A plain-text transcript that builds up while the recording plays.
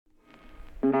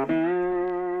Hello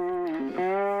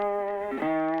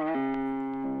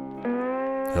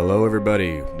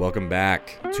everybody, welcome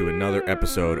back to another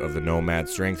episode of the Nomad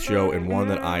Strength Show, and one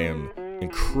that I am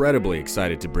incredibly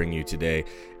excited to bring you today.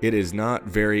 It is not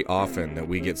very often that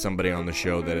we get somebody on the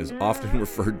show that is often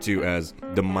referred to as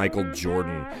the Michael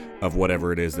Jordan of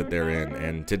whatever it is that they're in,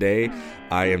 and today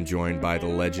I am joined by the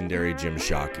legendary Jim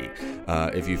SHOCKEY.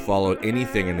 If you followed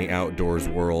anything in the outdoors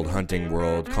world, hunting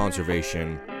world,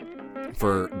 conservation,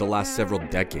 for the last several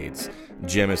decades,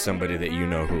 Jim is somebody that you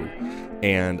know who.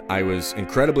 And I was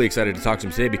incredibly excited to talk to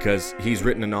him today because he's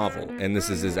written a novel, and this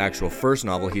is his actual first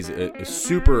novel. He's a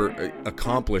super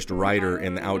accomplished writer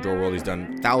in the outdoor world. He's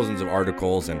done thousands of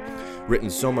articles and written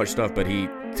so much stuff, but he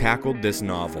tackled this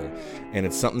novel, and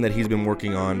it's something that he's been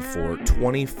working on for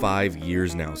 25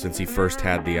 years now, since he first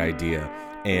had the idea.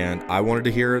 And I wanted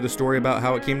to hear the story about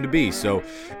how it came to be. So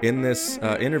in this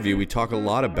interview, we talk a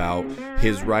lot about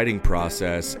his writing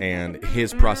process and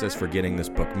his process for getting this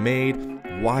book made,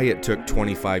 why it took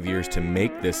 25 years to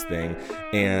make this thing,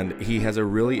 and he has a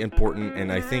really important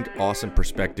and I think awesome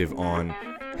perspective on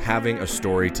having a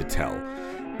story to tell.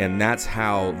 And that's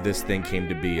how this thing came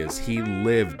to be, is he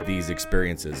lived these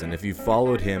experiences. And if you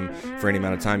followed him for any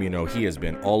amount of time, you know he has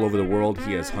been all over the world.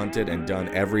 He has hunted and done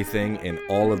everything in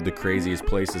all of the craziest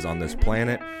places on this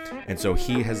planet. And so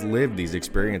he has lived these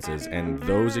experiences, and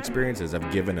those experiences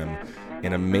have given him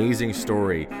an amazing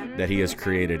story that he has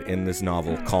created in this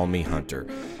novel, Call Me Hunter.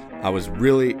 I was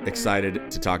really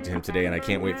excited to talk to him today, and I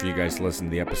can't wait for you guys to listen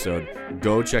to the episode.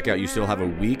 Go check out, you still have a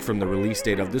week from the release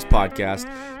date of this podcast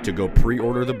to go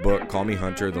pre-order the book, Call Me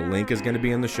Hunter. The link is going to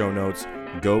be in the show notes.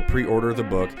 Go pre-order the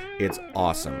book. It's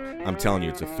awesome. I'm telling you,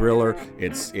 it's a thriller.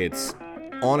 It's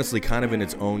honestly kind of in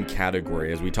its own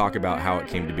category as we talk about how it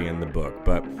came to be in the book.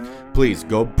 But please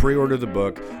go pre-order the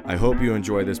book. I hope you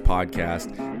enjoy this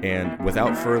podcast. And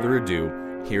without further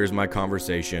ado, here's my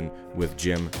conversation with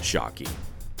Jim SHOCKEY.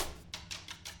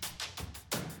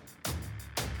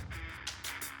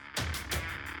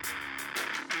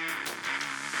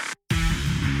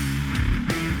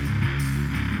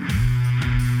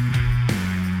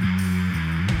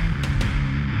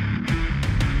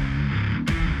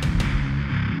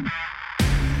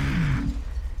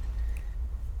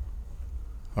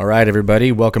 All right,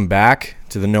 everybody, welcome back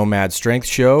to the Nomad Strength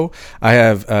Show. I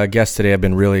have a guest today I've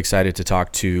been really excited to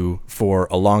talk to for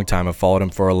a long time. I've followed him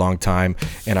for a long time,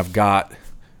 and I've got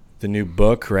the new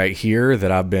book right here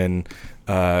that I've been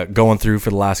going through for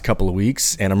the last couple of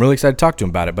weeks, and I'm really excited to talk to him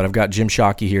about it. But I've got Jim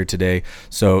SHOCKEY here today.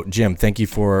 So, Jim, thank you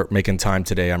for making time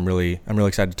today. I'm really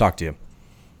excited to talk to you.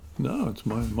 No, it's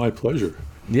my pleasure.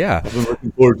 Yeah. I've been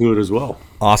looking forward to it as well.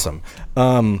 Awesome.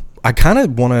 I kind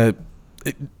of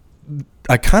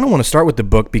want to start with the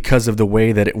book because of the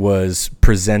way that it was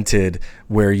presented,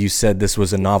 where you said this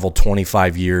was a novel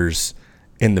 25 years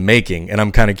in the making. And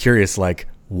I'm kind of curious, like,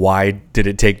 why did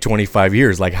it take 25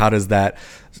 years? Like, how does that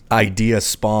idea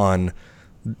spawn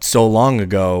so long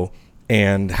ago?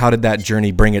 And how did that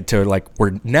journey bring it to, like,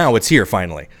 where now it's here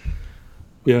finally?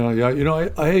 Yeah. You know,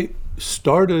 I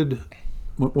started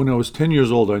when I was 10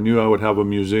 years old. I knew I would have a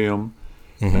museum,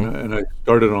 and I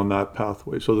started on that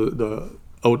pathway. So the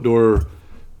outdoor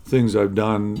things I've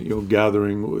done, you know,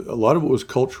 gathering, a lot of it was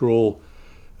cultural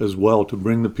as well, to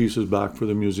bring the pieces back for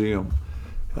the museum.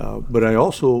 But I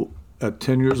also, at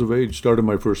 10 years of age, started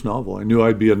my first novel. I knew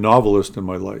I'd be a novelist in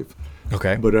my life.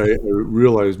 Okay. But I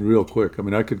realized real quick, I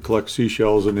mean, I could collect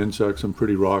seashells and insects and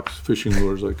pretty rocks, fishing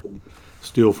lures I could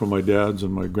steal from my dad's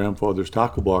and my grandfather's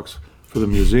tackle box for the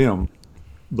museum.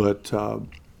 But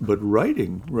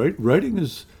writing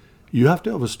is, you have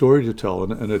to have a story to tell.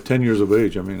 And at 10 years of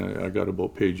age, I mean, I got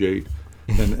about page 8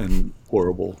 and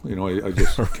horrible. You know, I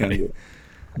just can't do it.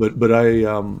 But I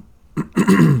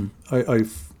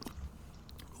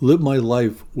live my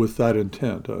life with that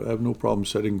intent. I have no problem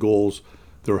setting goals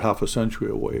that are half a century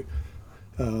away.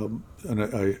 And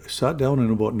I sat down in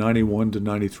about 91 to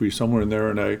 93, somewhere in there,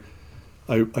 and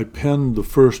I penned the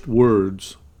first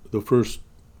words of Drago's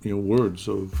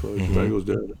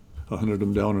dead. I hunted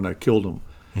him down and I killed him.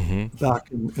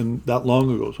 Back in that long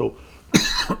ago, so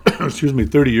excuse me,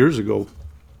 30 years ago,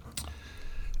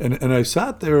 and I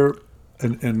sat there,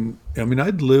 and I mean,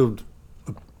 I'd lived,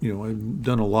 you know, I'd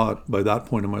done a lot by that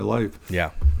point in my life,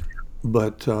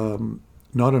 but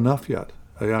not enough yet.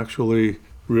 I actually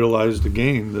realized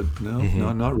again that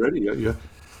no, not ready yet. Yeah,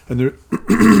 and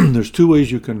there's two ways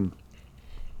you can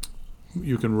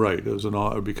write as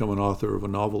or become an author of a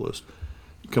novelist.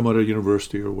 Come out of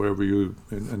university or wherever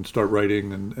and start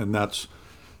writing, and that's,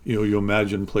 you know, you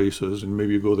imagine places and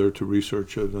maybe you go there to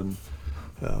research it, and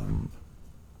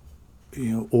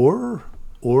you know,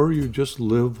 or you just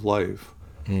live life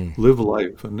live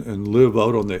life and live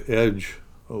out on the edge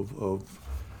of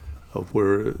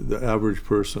where the average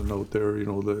person out there,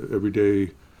 the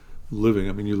everyday living.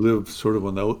 I mean, you live sort of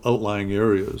on the outlying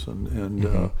areas,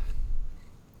 and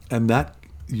that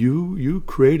you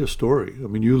create a story. I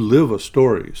mean, you live a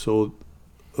story. So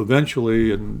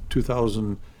eventually, in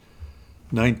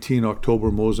 2019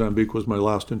 October, Mozambique was my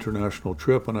last international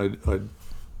trip, and I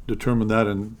determined that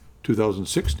in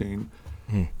 2016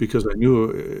 because I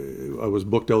knew I was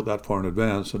booked out that far in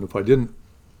advance, and if I didn't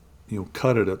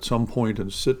cut it at some point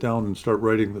and sit down and start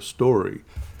writing the story,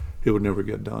 it would never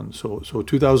get done. So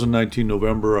 2019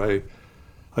 November,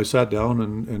 I sat down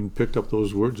and picked up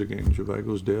those words again.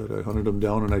 Zhivago's dead. I hunted him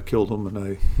down and I killed him, and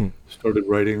I started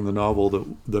writing the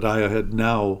novel that I had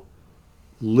now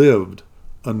lived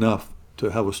enough to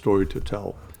have a story to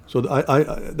tell. So I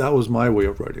that was my way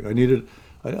of writing. I needed,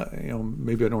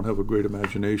 maybe I don't have a great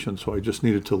imagination, so I just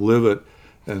needed to live it,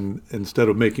 and instead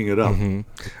of making it up.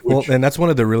 Well, and that's one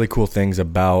of the really cool things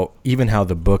about even how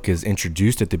the book is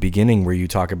introduced at the beginning, where you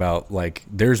talk about like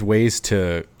there's ways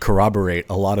to corroborate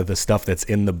a lot of the stuff that's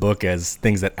in the book as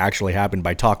things that actually happened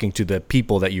by talking to the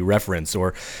people that you reference,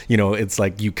 or it's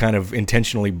like you kind of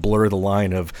intentionally blur the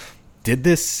line of, did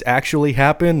this actually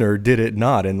happen or did it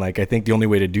not? And like I think the only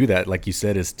way to do that, like you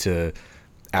said, is to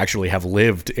actually have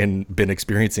lived and been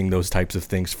experiencing those types of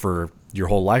things for your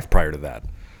whole life prior to that.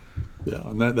 Yeah,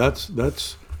 and that's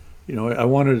I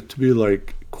wanted it to be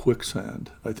like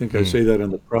quicksand. I think I say that in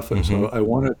the preface. I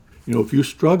wanted, if you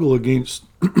struggle against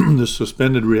this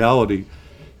suspended reality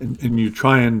and you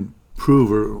try and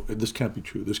prove, or this can't be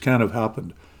true, this can't have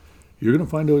happened, you're going to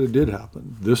find out it did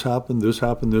happen. This happened, this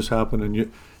happened, this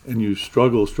happened, and you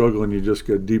struggle, and you just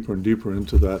get deeper and deeper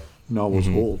into that novel's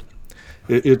hold.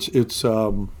 It's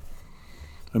an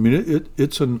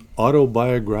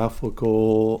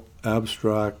autobiographical,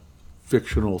 abstract,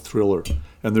 fictional thriller,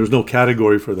 and there's no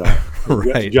category for that.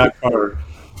 Right. Jack Carr,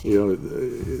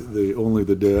 the Only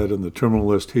the Dead and the Terminal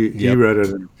List, he read it,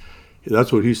 and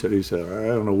that's what he said. He said, I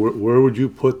don't know, where would you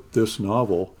put this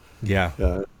novel? Yeah.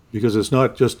 Because it's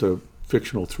not just a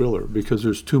fictional thriller, because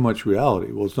there's too much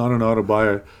reality. Well, it's not an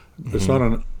it's not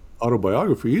an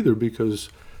autobiography either, because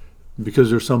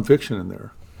there's some fiction in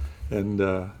there. And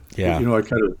I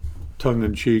kind of tongue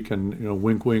in cheek and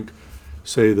wink wink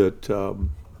say that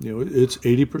it's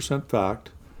 80% fact,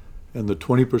 and the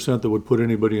 20% that would put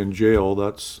anybody in jail,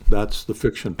 that's the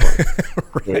fiction part.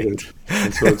 Right.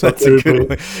 And so it's that's a good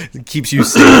one. It keeps you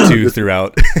safe too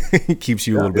throughout. Keeps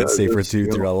you a little bit safer too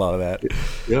throughout a lot of that.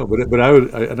 Yeah, but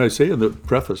I say in the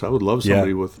preface, I would love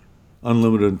somebody with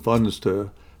unlimited funds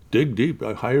to dig deep.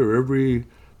 I hire every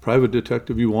private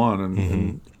detective you want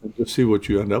and just see what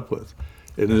you end up with.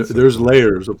 And there's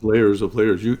layers of layers of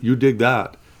layers. You dig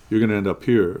that, you're going to end up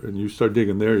here, and you start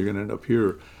digging there, you're going to end up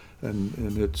here,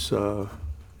 and it's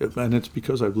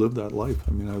because I've lived that life.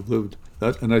 I mean, I've lived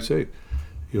that, and I say,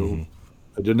 I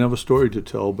didn't have a story to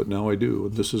tell, but now I do,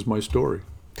 and this is my story.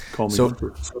 Call me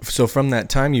Hunter. So from that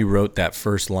time you wrote that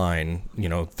first line,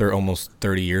 almost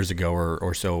 30 years ago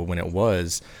or so when it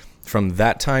was, from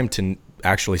that time to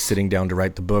actually sitting down to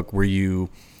write the book, were you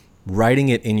writing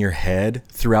it in your head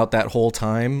throughout that whole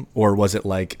time, or was it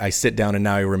like I sit down and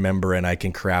now I remember and I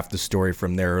can craft the story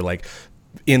from there? Or like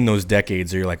in those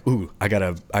decades, or you're like, ooh, I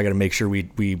gotta make sure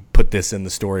we put this in the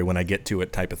story when I get to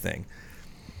it, type of thing?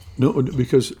 No,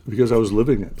 because I was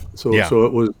living it. So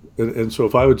it was, and so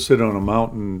if I would sit on a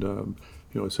mountain,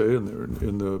 say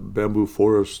in the bamboo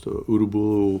forest,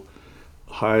 Urubulu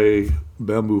high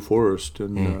bamboo forest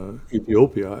in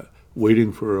Ethiopia,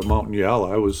 waiting for a mountain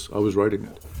yalla, I was writing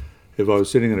it. If I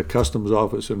was sitting in a customs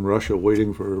office in Russia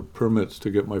waiting for permits to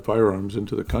get my firearms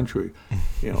into the country,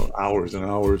 hours and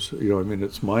hours,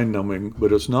 it's mind-numbing,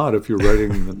 but it's not if you're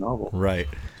writing the novel. Right.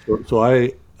 So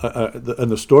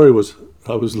and the story was,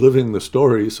 I was living the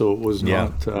story, so it was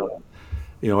not,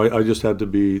 I just had to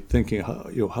be thinking,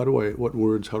 what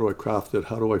words, how do I craft it,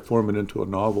 how do I form it into a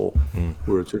novel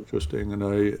where it's interesting? And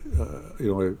I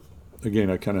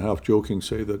kind of half joking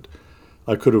say that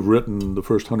I could have written the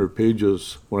first 100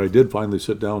 pages, when I did finally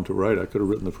sit down to write, I could have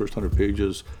written the first 100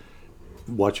 pages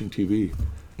watching TV.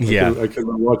 I could have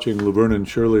been watching Laverne and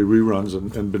Shirley reruns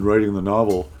and been writing the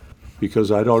novel because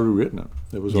I'd already written it.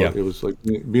 It was like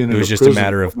being in a prison. It was just a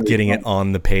matter of getting it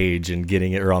on the page and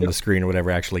getting it, or on the screen or whatever,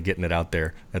 actually getting it out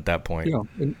there at that point.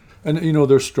 And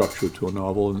there's structure to a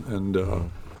novel, and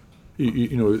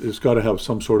it's got to have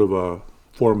some sort of a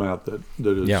format that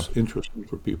is interesting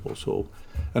for people. So,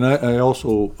 and I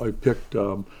picked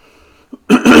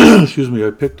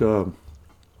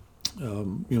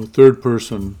third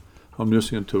person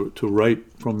omniscient to write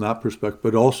from that perspective,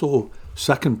 but also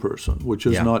second person, which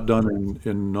is not done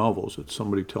in novels. It's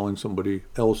somebody telling somebody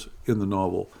else in the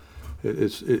novel.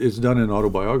 It's done in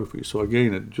autobiography. So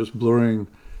again, it just blurring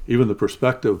even the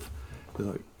perspective.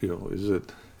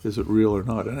 Is it real or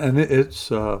not? And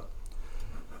it'll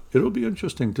be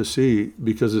interesting to see,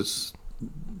 because it's,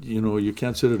 you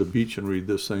can't sit at a beach and read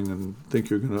this thing and think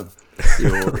you're gonna,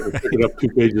 pick it up 2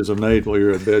 pages a night while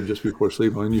you're at bed just before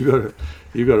sleep. I mean, you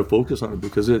gotta focus on it,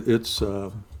 because it's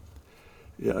not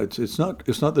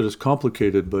that it's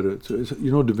complicated, but it's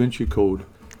Da Vinci Code.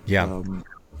 Yeah.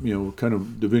 Kind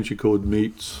of Da Vinci Code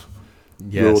meets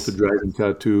Yes. Girl with the Dragon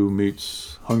Tattoo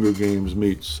meets Hunger Games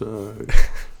meets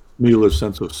Mila's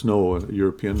Sense of Snow, a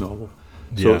European novel.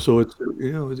 So it's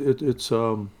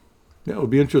it would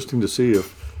be interesting to see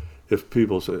if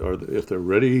people say if they're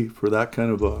ready for that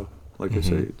kind of a, like I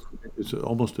say, it's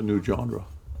almost a new genre.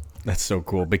 That's so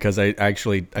cool, because I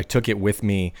took it with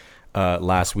me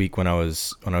last week when I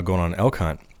was going on an elk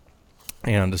hunt,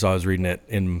 and so I was reading it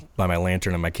by my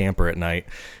lantern in my camper at night,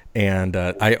 and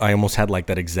I almost had like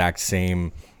that exact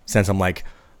same sense. I'm like,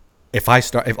 if I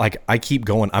keep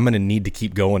going, I'm going to need to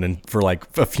keep going and for like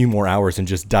a few more hours and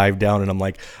just dive down. And I'm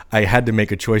like, I had to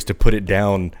make a choice to put it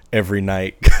down every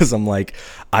night, because I'm like,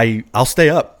 I'll stay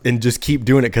up and just keep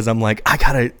doing it, because I'm like,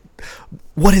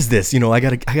 what is this? I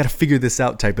gotta figure this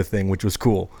out, type of thing, which was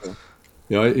cool.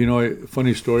 Yeah,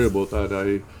 funny story about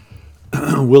that.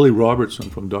 Willie Robertson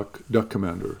from Duck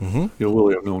Commander.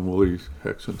 Willie, I've known Willie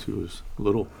since he was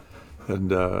little,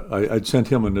 and I'd sent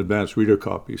him an advanced reader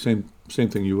copy, same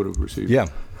thing you would have received. Yeah,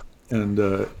 and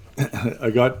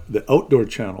I got the Outdoor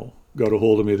Channel got a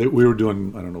hold of me. We were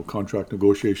doing, I don't know, contract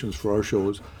negotiations for our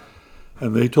shows,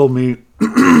 and they told me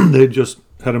they just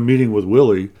had a meeting with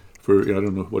Willie for, I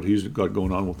don't know what he's got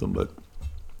going on with him, but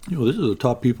this is the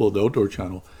top people at the Outdoor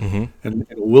Channel, and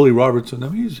Willie Robertson. I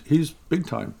mean, he's big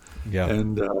time. Yeah,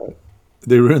 and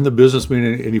they were in the business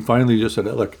meeting, and he finally just said,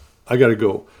 "Look, I got to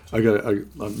go.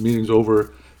 Meeting's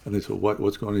over." And they said,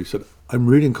 "What's going on?" He said, "I'm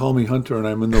reading Call Me Hunter, and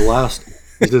I'm in the last."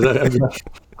 He said,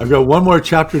 "I've got one more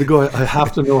chapter to go. I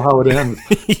have to know how it ends."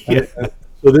 And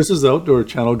so this is the Outdoor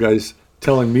Channel guys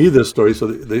telling me this story. So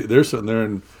they're sitting there,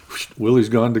 and Willie's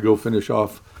gone to go finish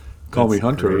off Call Me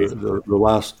Hunter, the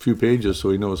last few pages, so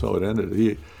he knows how it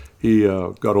ended. He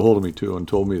got a hold of me too and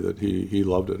told me that he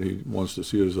loved it. He wants to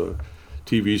see it as a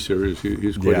TV series.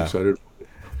 He's quite excited.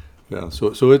 Yeah,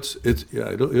 so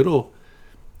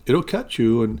it'll catch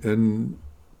you and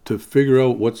to figure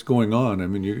out what's going on. I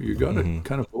mean, you got to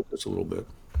kind of focus a little bit.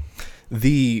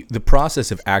 The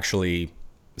process of actually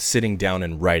sitting down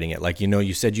and writing it, like,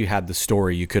 you said you had the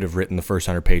story, you could have written the first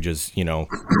 100 pages,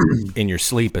 in your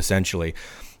sleep essentially.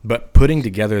 But putting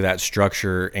together that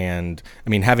structure, and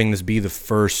I mean, having this be the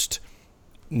first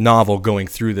novel going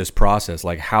through this process,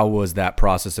 like, how was that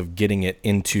process of getting it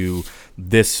into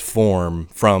this form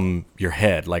from your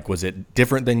head? Like, was it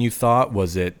different than you thought?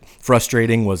 Was it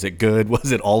frustrating? Was it good?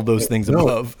 Was it all those things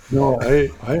above? No, I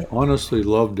honestly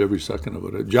loved every second of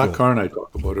it. Jack Carr and I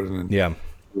talked about it, and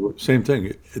same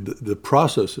thing. The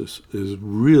process is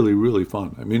really, really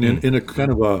fun. I mean, in a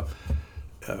kind of a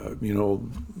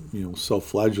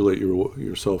self-flagellate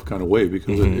yourself kind of way,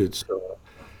 because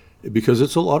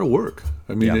it's a lot of work.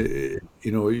 I mean,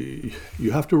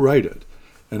 you have to write it,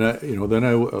 and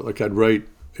I'd write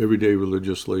every day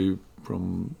religiously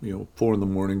from 4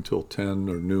 a.m. till 10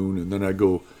 or noon, and then I'd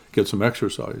go get some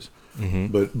exercise.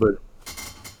 But then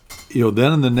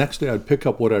the next day I'd pick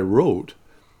up what I wrote,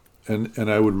 and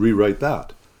I would rewrite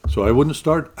that. So I wouldn't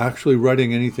start actually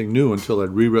writing anything new until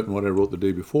I'd rewritten what I wrote the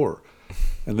day before.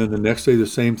 And then the next day, the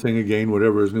same thing again,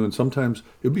 whatever is new. And sometimes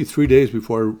it'd be 3 days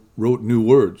before I wrote new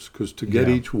words, because to get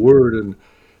each word and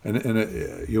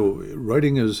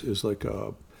writing is like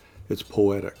it's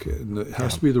poetic, and it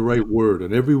has to be the right word.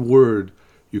 And every word,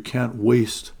 you can't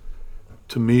waste,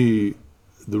 to me,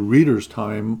 the reader's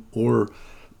time, or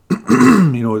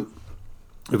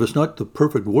if it's not the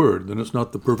perfect word, then it's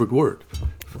not the perfect word.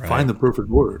 Right. Find the perfect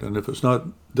word, and if it's not,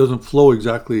 doesn't flow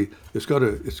exactly, it's got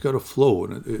to flow.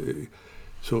 And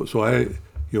so I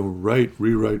write,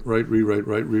 rewrite,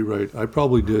 rewrite. I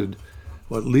probably did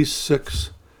at least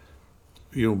 6.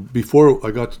 Before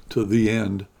I got to the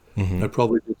end, I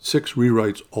probably did 6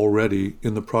 rewrites already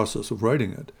in the process of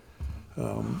writing it.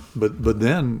 But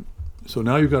then, so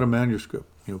now you've got a manuscript,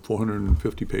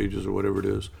 450 pages or whatever it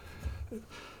is.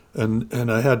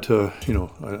 And I had to,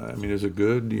 I mean, is it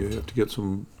good? You have to get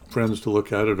some friends to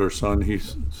look at it. Our son, he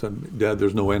said, "Dad,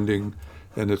 there's no ending,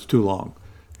 and it's too long."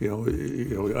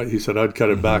 He said I'd cut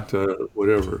it back to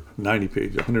whatever, 90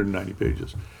 pages, 190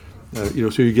 pages.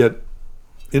 So you get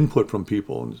input from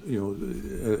people, and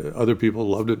other people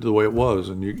loved it the way it was,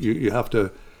 and you have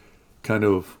to kind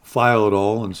of file it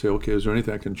all and say, okay, is there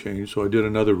anything I can change? So I did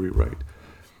another rewrite.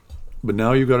 But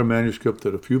now you've got a manuscript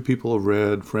that a few people have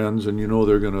read, friends, and you know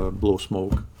they're going to blow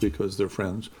smoke because they're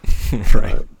friends.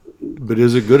 Right. But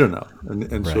is it good enough?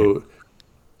 And Right. so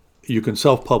you can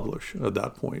self-publish at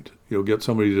that point. You'll get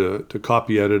somebody to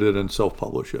copy edit it and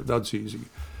self-publish it. That's easy.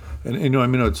 And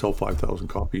I'd sell 5,000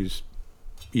 copies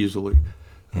easily,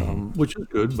 which is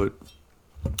good, but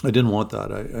I didn't want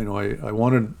that.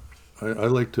 I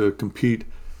like to compete.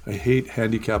 I hate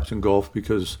handicaps in golf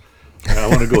because I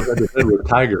want to go head to head with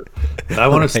Tiger. And I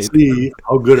want to see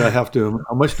how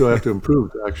much do I have to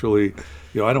improve to actually,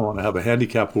 I don't want to have a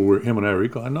handicap where him and I are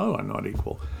equal. I know I'm not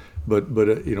equal. But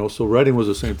so writing was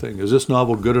the same thing. Is this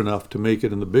novel good enough to make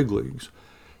it in the big leagues?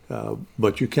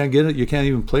 But you can't get it. You can't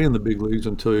even play in the big leagues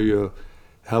until you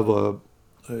have a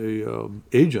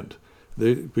agent.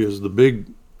 Because the big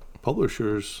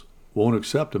publishers won't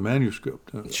accept a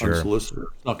manuscript unsolicited.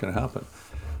 It's not going to happen.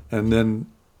 And then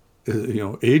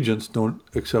agents don't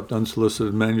accept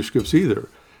unsolicited manuscripts either.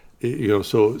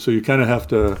 So you kind of have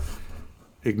to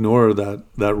ignore that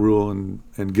rule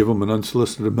and give them an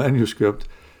unsolicited manuscript.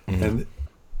 And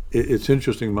it's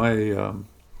interesting. My Esther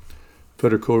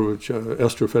Fedorkovich,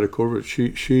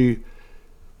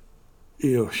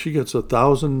 she gets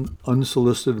 1,000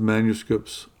 unsolicited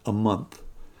manuscripts a month.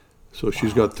 So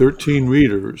she's got 13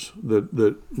 readers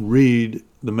that read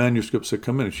the manuscripts that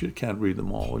come in, and she can't read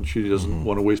them all, and she doesn't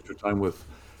want to waste her time with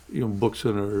books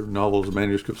and her novels,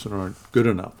 manuscripts that aren't good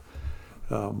enough.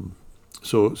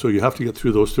 So you have to get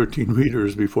through those 13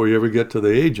 readers before you ever get to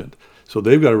the agent. So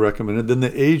they've got to recommend it. Then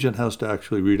the agent has to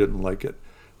actually read it and like it.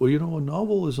 Well, a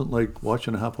novel isn't like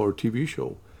watching a half-hour TV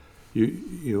show.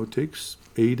 It takes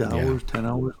 8 hours, 10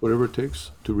 hours, whatever it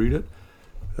takes to read it.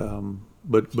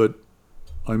 But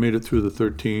I made it through the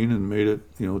 13 and made it,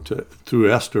 through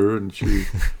Esther, and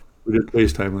we did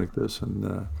FaceTime like this,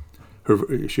 and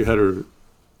it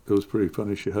was pretty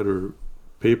funny. She had her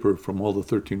paper from all the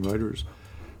 13 writers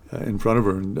in front of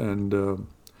her, and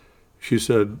she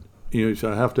said, she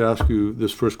said, I have to ask you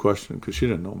this first question, because she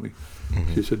didn't know me.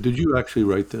 She said, did you actually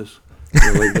write this?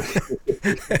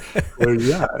 Well,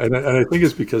 yeah, and I think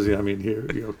it's because, here,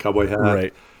 cowboy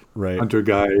hat, right, hunter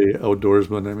guy,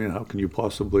 outdoorsman. How can you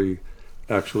possibly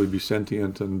actually be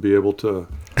sentient and be able to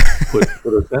put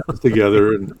a sentence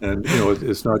together? And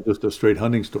it's not just a straight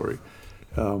hunting story.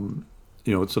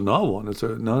 It's a novel, and it's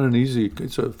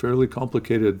a fairly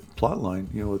complicated plot line,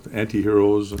 with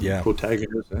anti-heroes and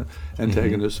protagonists and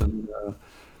antagonists,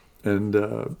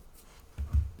 and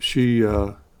she,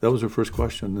 that was her first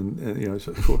question, and I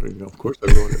said, of course I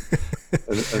wrote it.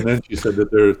 and then she said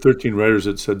that there are 13 writers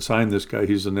that said, sign this guy,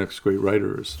 he's the next great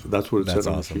writer. That's what it said.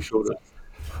 Awesome. She showed it.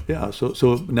 Yeah,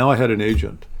 so now I had an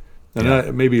agent.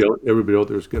 And maybe everybody out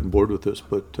there is getting bored with this,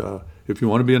 but if you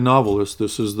want to be a novelist,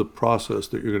 this is the process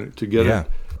that you're going to get it,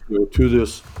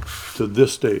 to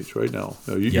this stage right now.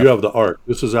 You have the art.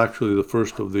 This is actually the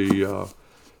first of the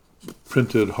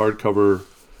printed hardcover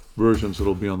versions that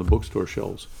will be on the bookstore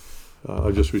shelves.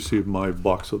 I just received my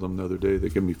box of them the other day. They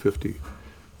give me 50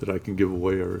 that I can give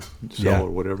away or sell or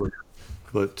whatever.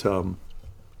 But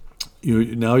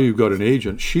now you've got an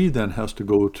agent. She then has to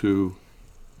go to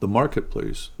the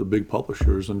marketplace, the big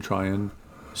publishers, and try and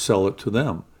sell it to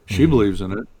them. She believes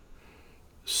in it.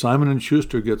 Simon &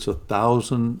 Schuster gets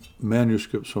 1,000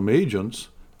 manuscripts from agents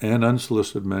and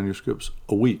unsolicited manuscripts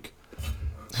a week.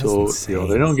 So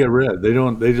they don't get read.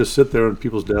 They just sit there on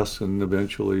people's desks, and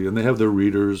eventually, and they have their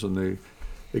readers, and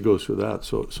it goes through that.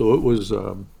 So it was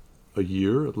a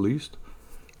year at least.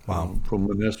 Wow. From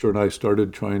when Esther and I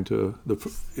started trying to,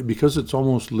 because it's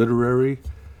almost literary.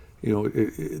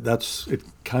 It's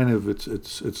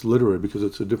literary because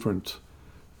it's a different,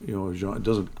 genre. It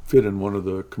doesn't fit in one of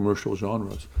the commercial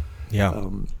genres. Yeah.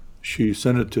 She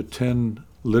sent it to 10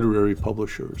 literary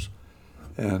publishers,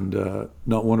 and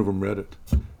not one of them read it.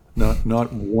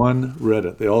 Not one read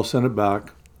it. They all sent it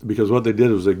back because what they did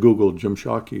was they Googled Jim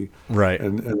Shockey. Right.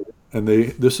 And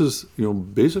this is,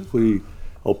 basically,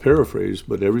 I'll paraphrase,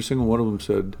 but every single one of them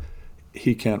said,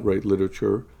 he can't write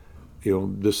literature.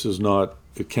 This is not.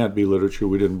 It can't be literature.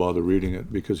 We didn't bother reading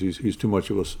it because he's too much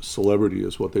of a celebrity,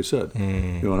 is what they said.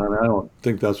 And I don't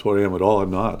think that's what I am at all. I'm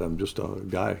not. I'm just a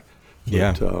guy.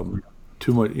 But,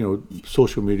 too much.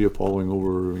 Social media following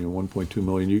over 1.2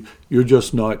 million. You're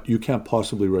just not. You can't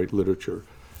possibly write literature.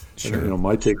 Sure. And,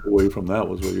 my takeaway from that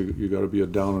was, well, you got to be a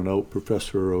down and out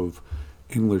professor of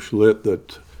English lit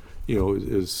that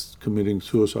is committing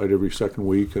suicide every second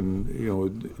week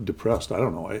and depressed. I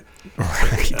don't know. I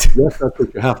guess that's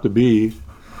what you have to be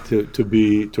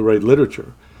to write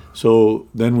literature. So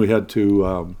then we had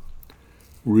to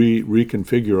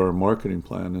reconfigure our marketing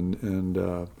plan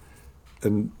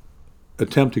and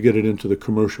attempt to get it into the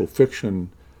commercial fiction,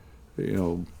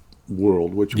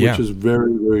 world, which is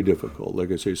very, very difficult.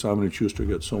 Like I say, Simon & Schuster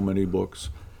gets so many books,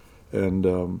 and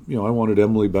I wanted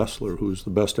Emily Bessler, who's the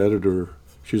best editor.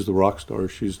 She's the rock star.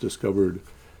 She's discovered,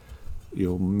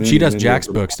 many, she does many Jack's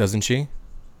books, doesn't she?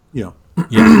 Yeah,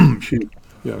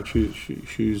 Yeah.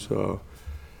 She's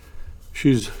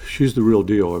the real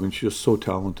deal. I mean, she's just so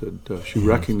talented. She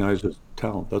recognizes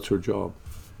talent. That's her job.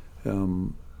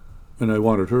 And I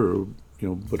wanted her,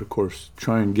 but of course,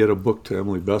 try and get a book to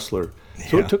Emily Bessler.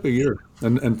 So it took a year.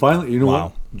 And finally,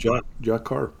 what? Jack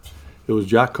Carr. It was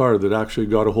Jack Carr that actually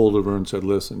got a hold of her and said,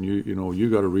 listen, you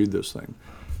got to read this thing.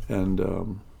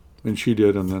 And she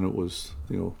did, and then it was,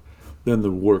 then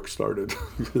the work started.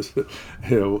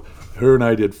 Her and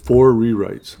I did 4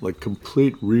 rewrites, like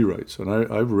complete rewrites. And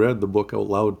I've read the book out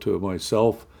loud to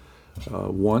myself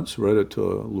once, read it to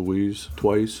Louise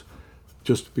twice,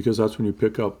 just because that's when you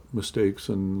pick up mistakes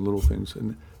and little things.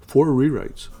 And 4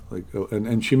 rewrites,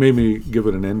 and she made me give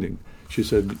it an ending. She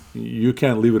said, you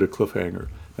can't leave it a cliffhanger.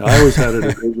 Now, I always had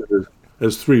it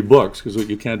as 3 books, because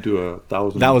you can't do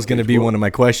 1,000. That was going to be one of my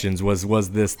questions. Was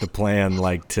this the plan,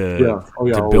 to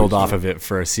build off of it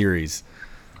for a series?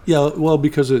 Yeah, well,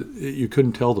 because you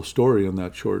couldn't tell the story in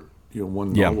that short,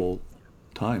 one novel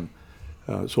time.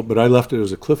 But I left it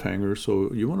as a cliffhanger.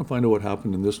 So you want to find out what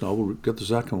happened in this novel? Get the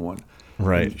second one.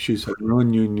 Right. And she said, you're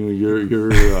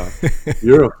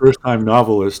a first-time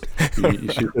novelist. She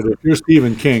said, if you're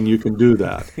Stephen King, you can do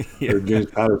that. Or James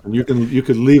Patterson, you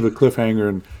could leave a cliffhanger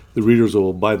and the readers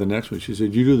will buy the next one. She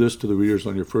said, you do this to the readers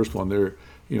on your first one,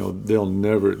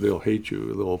 they'll hate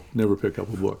you. They'll never pick up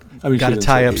a book. I mean, got to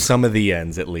tie up some of the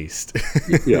ends at least.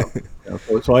 Yeah.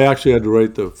 So I actually had to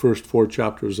write the first 4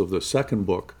 chapters of the second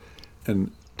book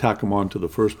and tack them on to the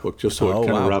first book, just so it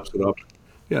kind of wraps it up.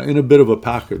 Yeah, in a bit of a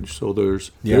package. So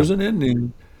there's an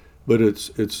ending, but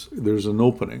there's an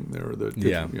opening there.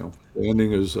 The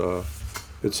ending is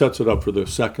it sets it up for the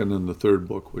second and the third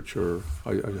book, which are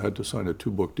I had to sign a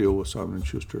 2-book deal with Simon &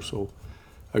 Schuster, so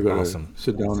I got to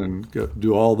sit down and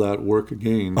do all that work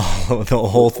again. Oh, the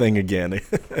whole thing again.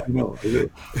 No,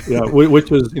 yeah,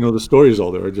 which is the story is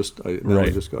all there. I just got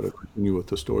to continue with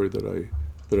the story that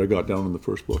I got down in the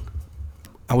first book.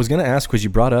 I was going to ask, because you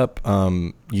brought up,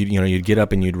 you'd get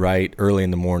up and you'd write early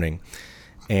in the morning,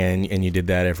 and you did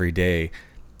that every day.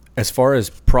 As far as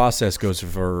process goes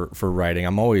for writing,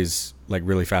 I'm always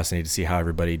really fascinated to see how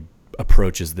everybody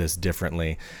approaches this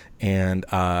differently. And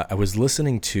I was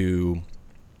listening to,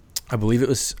 I believe it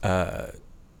was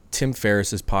Tim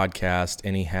Ferriss's podcast,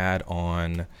 and he had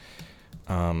on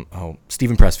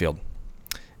Stephen Pressfield.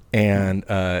 And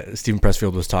Stephen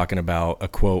Pressfield was talking about a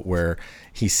quote where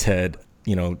he said,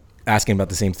 asking about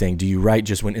the same thing. Do you write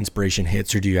just when inspiration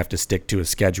hits, or do you have to stick to a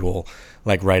schedule,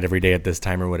 like write every day at this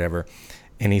time or whatever?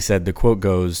 And he said, the quote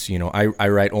goes, I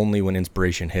write only when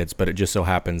inspiration hits, but it just so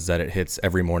happens that it hits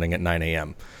every morning at 9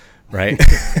 a.m. Right.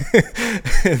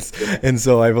 And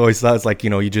so I've always thought it's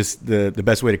you just, the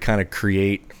best way to kind of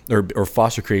create or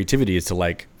foster creativity is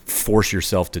to force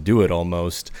yourself to do it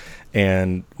almost.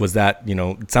 And was that,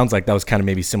 it sounds like that was kind of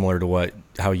maybe similar to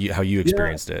how you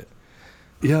experienced it.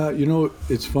 Yeah,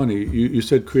 it's funny. You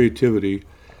said creativity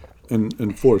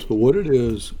and force, but what it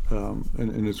is,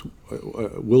 and it's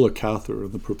Willa Cather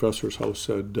in the Professor's House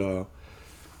said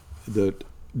that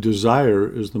desire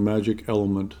is the magic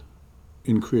element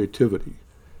in creativity.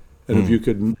 And if you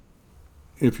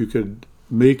could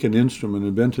make an instrument,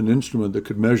 invent an instrument that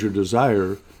could measure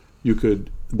desire, you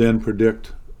could then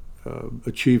predict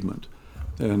achievement.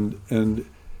 And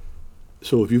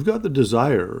so if you've got the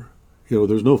desire,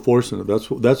 there's no force in it.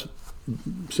 That's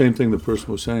same thing the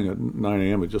person was saying at 9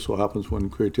 a.m. It just so happens when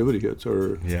creativity hits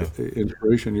or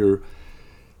inspiration.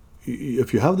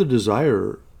 If you have the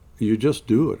desire, you just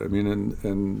do it. I mean,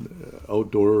 and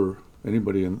outdoor,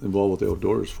 anybody involved with the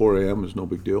outdoors, 4 a.m. is no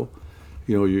big deal.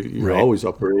 You're always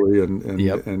up early,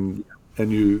 and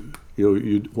you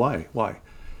why?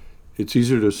 It's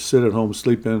easier to sit at home,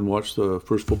 sleep in, watch the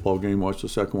first football game, watch the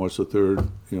second, watch the third,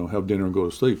 have dinner and go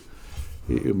to sleep.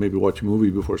 Maybe watch a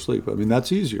movie before sleep. I mean,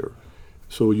 that's easier.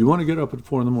 So you want to get up at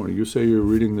 4 a.m. You say you're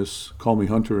reading this Call Me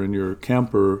Hunter in your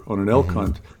camper on an elk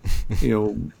hunt.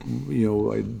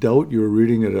 I doubt you're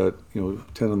reading it at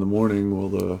 10 in the morning.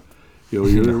 Well,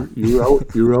 you're out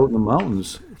in the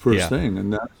mountains first thing,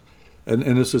 and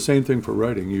it's the same thing for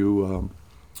writing.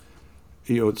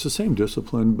 It's the same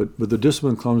discipline, but the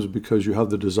discipline comes because you have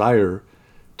the desire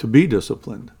to be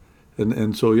disciplined.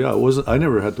 And so, it wasn't. I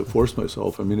never had to force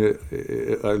myself. I mean,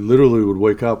 I literally would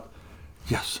wake up.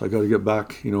 Yes, I got to get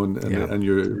back. And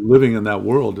you're living in that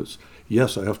world.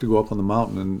 yes, I have to go up on the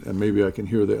mountain, and maybe I can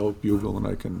hear the elk bugle, and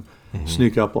I can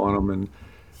sneak up on them. And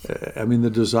I mean, the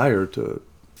desire to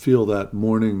feel that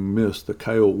morning mist, the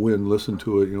coyote wind, listen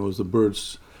to it, as the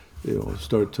birds,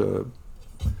 start to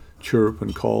chirp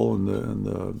and call, and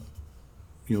the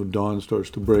dawn starts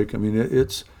to break. I mean,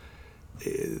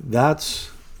 that's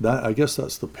that. I guess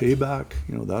that's the payback.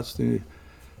 That's the,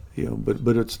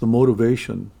 but it's the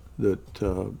motivation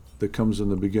that comes in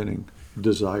the beginning.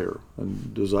 Desire,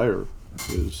 and desire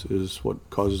is what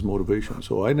causes motivation.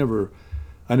 So I never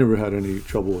had any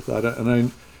trouble with that.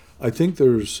 And I think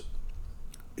there's,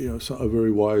 a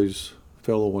very wise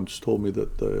fellow once told me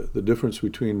that the difference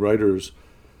between writers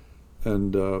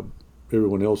and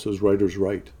everyone else is writers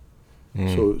write.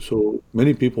 So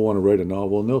many people want to write a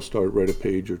novel, and they'll write a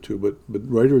page or two, but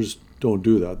writers don't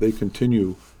do that. They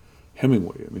continue.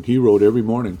 Hemingway, I mean, he wrote every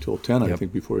morning till 10, I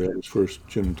think, before he had his first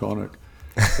gin and tonic.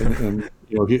 And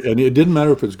it didn't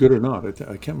matter if it's good or not. I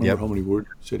can't remember how many words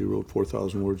he said he wrote,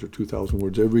 4,000 words or 2,000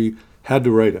 words. Had to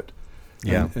write it.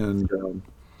 Yeah. And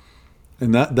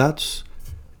that's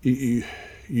you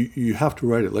have to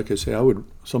write it. Like I say, I would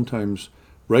sometimes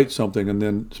write something and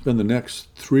then spend the next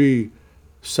 3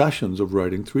 sessions of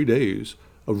writing, 3 days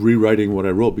of rewriting what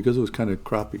I wrote, because it was kind of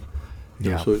crappy.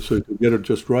 So to get it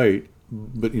just right.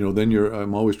 But then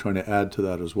I'm always trying to add to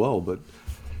that as well. But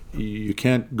you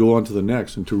can't go on to the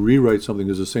next. And to rewrite something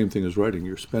is the same thing as writing.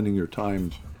 You're spending your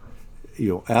time,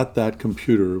 at that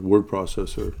computer word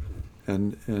processor,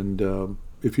 and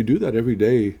if you do that every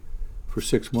day for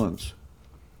 6 months,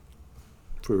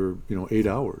 for 8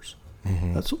 hours,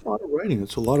 that's a lot of writing.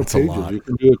 It's a lot of pages. You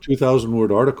can do a 2,000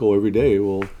 word article every day.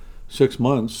 Well, 6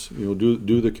 months,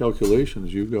 do the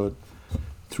calculations. You've got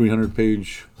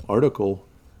 300-page article.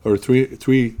 Or what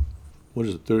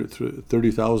is it?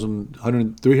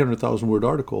 300,000 word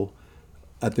article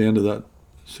at the end of that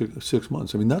 6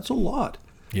 months. I mean, that's a lot.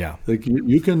 Yeah. Like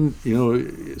you can,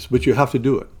 but you have to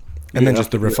do it. And then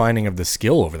just the refining of the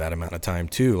skill over that amount of time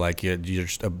too. Like you're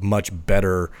just a much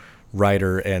better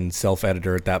writer and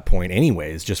self-editor at that point,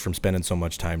 anyways, just from spending so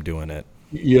much time doing it.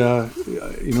 Yeah,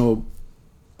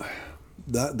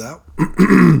 that.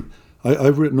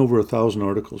 I've written over 1,000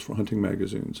 articles for hunting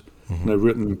magazines, and I've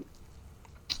written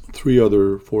 4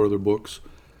 other books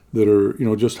that are,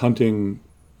 just hunting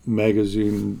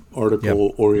magazine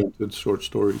article-oriented short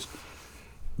stories.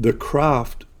 The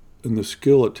craft and the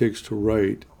skill it takes to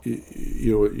write,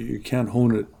 you can't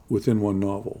hone it within one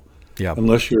novel,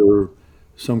 unless you're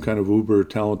some kind of uber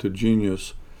talented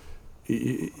genius.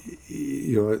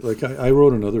 Like I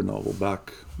wrote another novel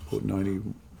back about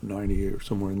 90 or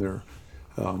somewhere in there.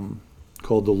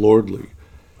 Called The Lordly,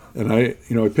 and I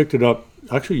picked it up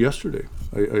actually yesterday.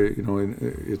 I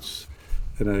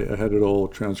had it all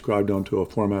transcribed onto a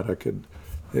format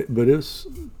but it's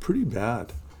pretty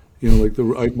bad.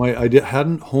 I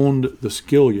hadn't honed the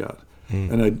skill yet,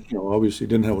 and I obviously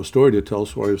didn't have a story to tell,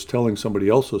 so I was telling somebody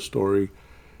else's story,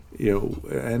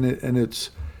 and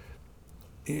it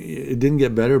didn't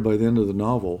get better by the end of the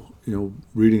novel.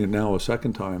 Reading it now a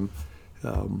second time,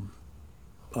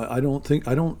 I don't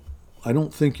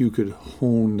think you could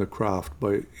hone the craft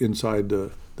by inside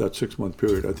that 6 month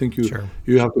period. I think you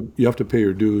have to pay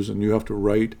your dues, and you have to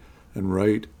write and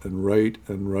write and write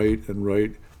and write and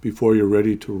write before you're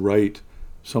ready to write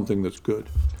something that's good.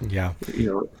 Yeah.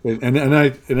 And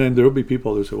then there'll be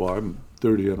people that say, well, I'm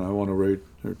 30 and I want to write,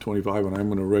 or 25 and I'm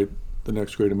going to write the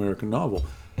next great American novel.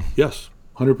 Yes,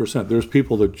 100%. There's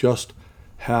people that just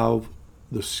have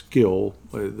the skill,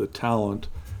 the talent,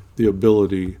 the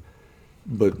ability,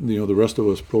 but the rest of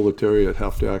us proletariat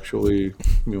have to actually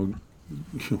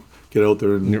get out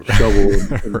there and shovel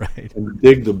and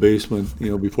dig the basement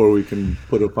before we can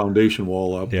put a foundation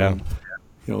wall up. And,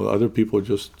 other people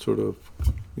just sort of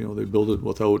they build it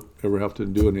without ever having to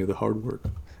do any of the hard work.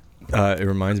 It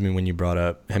reminds me when you brought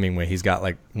up Hemingway, he's got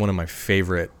like one of my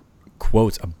favorite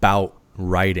quotes about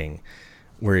writing,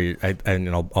 where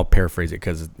I'll paraphrase it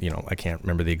because I can't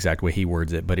remember the exact way he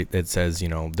words it, but it says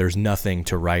there's nothing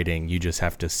to writing, you just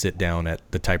have to sit down at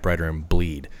the typewriter and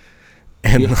bleed,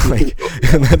 and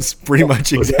and that's pretty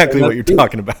much exactly what you're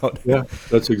talking about. Yeah,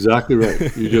 that's exactly right.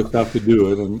 You just have to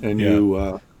do it, and and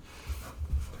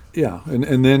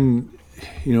then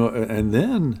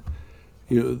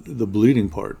the bleeding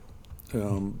part.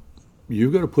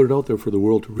 You've got to put it out there for the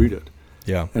world to read it.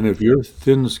 Yeah. And if you're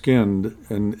thin-skinned,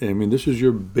 and I mean, this is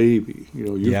your baby,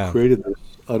 you've created this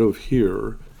out of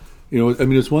here.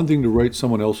 It's one thing to write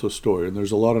someone else's story, and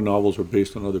there's a lot of novels are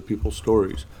based on other people's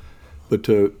stories, but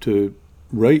to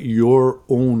write your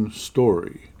own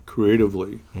story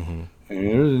creatively,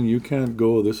 and you can't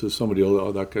go, this is somebody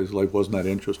else, that guy's life wasn't that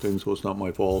interesting, so it's not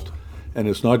my fault. And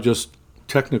it's not just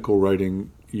technical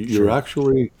writing. You're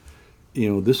actually,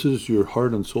 this is your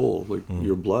heart and soul, like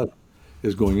your blood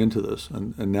is going into this,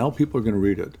 and now people are going to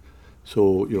read it.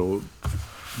 So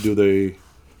do they,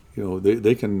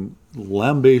 they can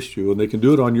lambaste you, and they can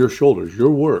do it on your shoulders,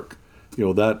 your work.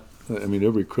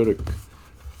 Every critic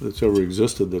that's ever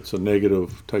existed that's a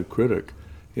negative type critic,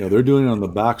 they're doing it on the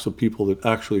backs of people that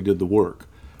actually did the work.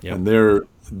 Yep. And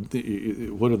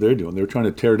what are they doing? They're trying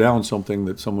to tear down something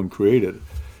that someone created,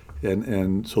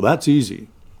 and so that's easy.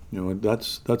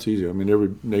 That's easy. I mean,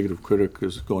 every negative critic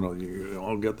is going,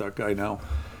 I'll get that guy now,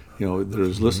 that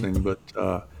is listening. But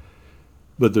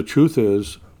the truth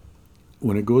is,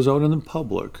 when it goes out in the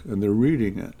public and they're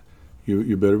reading it,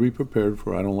 you better be prepared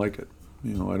for, I don't like it.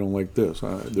 I don't like this.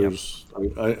 I've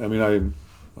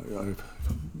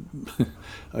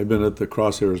been at the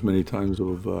crosshairs many times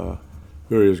of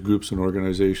various groups and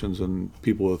organizations and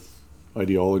people with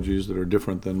ideologies that are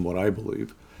different than what I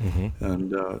believe. Mm-hmm.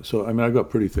 And so I've got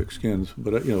pretty thick skins,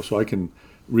 but so I can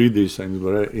read these things.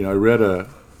 But I read a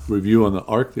review on the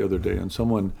Ark the other day, and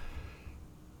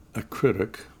a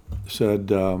critic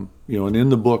said, and in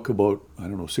the book, about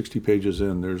 60 pages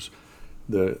in, there's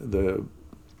the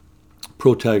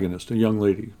protagonist, a young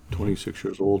lady, 26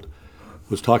 years old,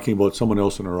 was talking about someone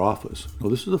else in her office.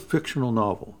 This is a fictional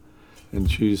novel, and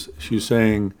she's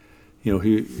saying,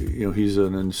 he's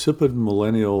an insipid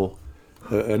millennial.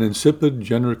 An insipid,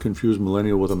 gender-confused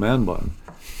millennial with a man bun.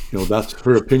 That's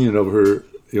her opinion of her.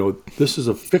 This is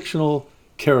a fictional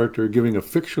character giving a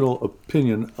fictional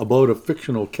opinion about a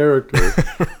fictional character,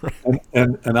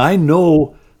 and I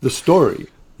know the story.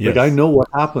 Yes. Like I know what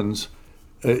happens,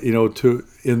 to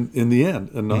in the end,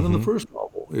 and not in the first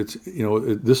novel. It's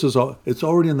this is all. It's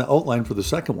already in the outline for the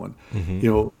second one.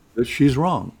 Mm-hmm. That she's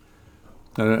wrong,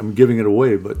 and I'm giving it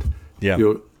away, but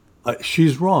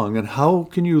she's wrong, and how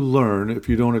can you learn if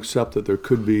you don't accept that there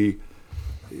could be,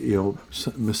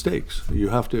 mistakes? You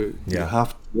have to.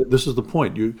 Yeah. This is the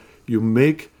point. You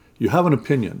have an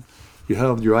opinion, you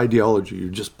have your ideology. You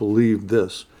just believe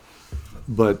this,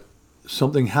 but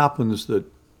something happens that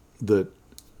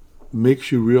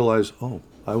makes you realize, oh,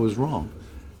 I was wrong.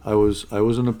 I was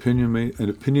an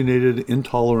opinionated,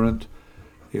 intolerant,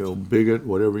 bigot,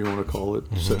 whatever you want to call it,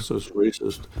 sexist,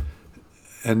 racist,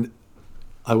 and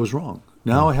I was wrong.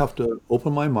 Now I have to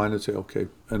open my mind and say, okay,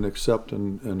 and accept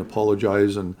and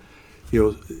apologize, and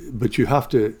but you have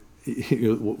to.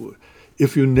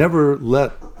 If you never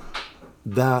let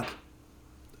that,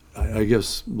 I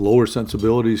guess, lower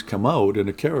sensibilities come out in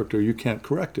a character, you can't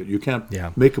correct it. You can't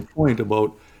make a point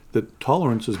about that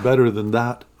tolerance is better than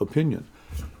that opinion.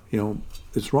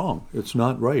 It's wrong. It's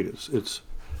not right.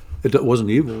 It wasn't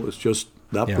evil. It's just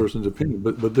that person's opinion.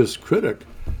 But this critic,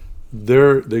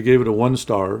 they gave it a 1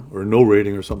 star or no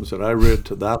rating or something. Said I read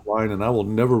to that line, and I will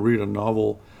never read a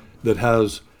novel that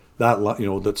has that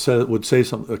that would say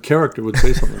something. A character would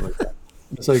say something like that.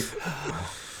 It's like,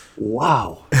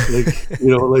 wow, like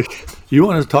you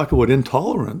want to talk about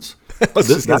intolerance? I was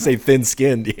just gonna say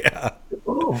thin-skinned, yeah.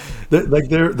 Oh,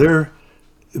 they're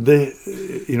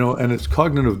and it's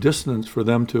cognitive dissonance for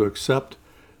them to accept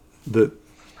that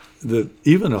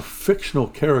even a fictional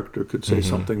character could say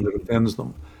something that offends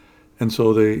them. And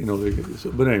so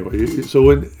but anyway,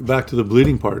 so back to the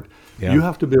bleeding part, you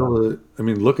have to be able to,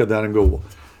 look at that and go, well,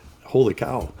 holy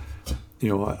cow,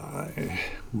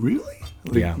 really?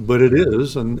 But it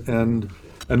is, and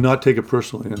not take it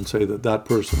personally and say that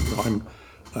person,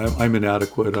 I'm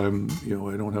inadequate. I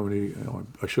don't have any,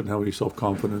 I shouldn't have any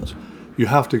self-confidence. You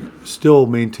have to still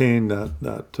maintain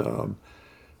that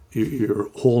your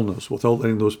wholeness without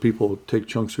letting those people take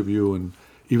chunks of you, and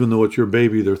even though it's your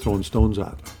baby, they're throwing stones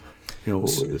at.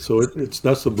 So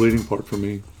that's the bleeding part for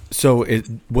me. So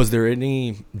was there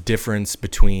any difference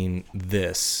between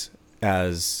this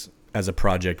as a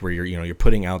project where you're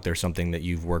putting out there something that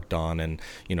you've worked on, and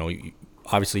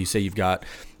obviously you say you've got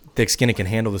thick skin and can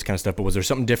handle this kind of stuff, but was there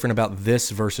something different about this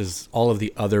versus all of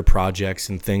the other projects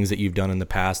and things that you've done in the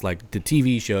past, like the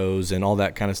TV shows and all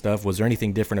that kind of stuff? Was there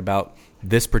anything different about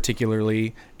this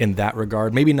particularly in that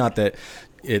regard? Maybe not that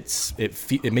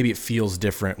maybe it feels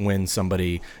different when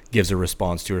somebody gives a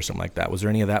response to or something like that. Was there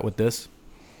any of that with this?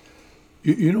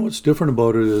 What's different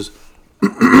about it is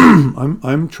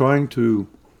I'm trying to.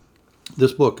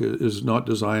 This book is not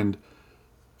designed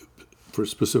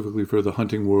specifically for the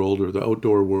hunting world or the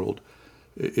outdoor world.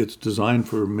 It's designed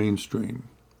for mainstream,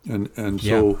 and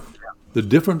so the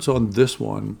difference on this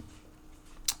one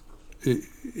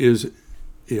is,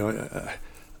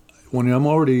 when I'm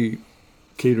already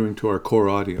catering to our core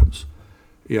audience.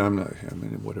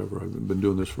 Whatever. I've been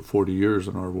doing this for 40 years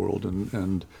in our world,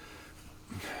 and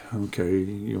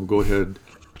okay, go ahead,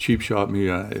 cheap shot me.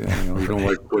 You don't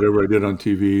like whatever I did on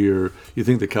TV, or you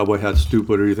think the cowboy hat's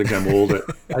stupid, or you think I'm old.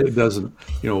 It doesn't,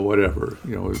 whatever.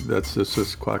 That's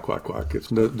just quack, quack, quack.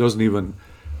 It doesn't even.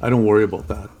 I don't worry about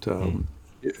that,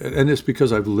 and it's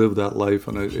because I've lived that life,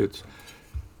 and it's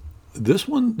this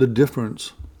one. The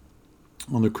difference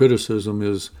on the criticism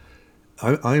is,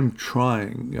 I'm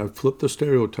trying. I've flipped the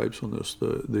stereotypes on this.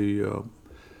 The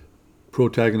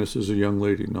protagonist is a young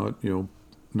lady, not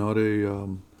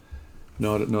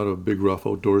a big rough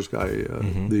outdoors guy.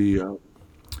 The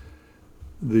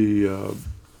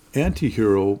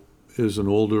anti-hero is an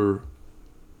older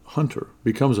hunter,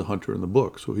 becomes a hunter in the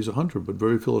book. So he's a hunter, but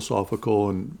very philosophical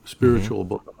and spiritual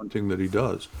about the hunting that he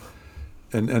does.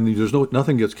 And there's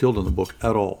nothing gets killed in the book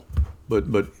at all.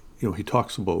 But he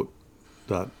talks about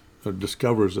that, or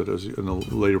discovers it as in a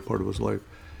later part of his life.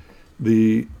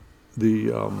 The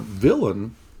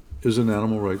villain is an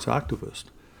animal rights activist.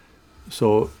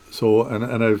 So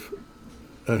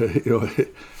I've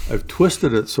I've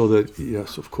twisted it so that,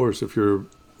 yes, of course, if you're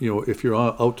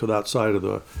out to that side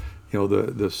of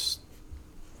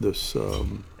this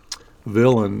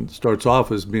villain starts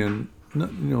off as being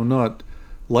not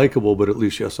likable, but at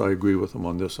least, yes, I agree with him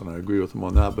on this and I agree with him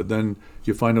on that. But then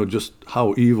you find out just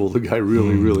how evil the guy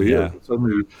really is.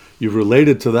 Suddenly you've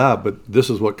related to that, but this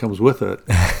is what comes with it.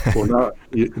 Well, now,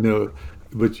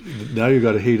 but now you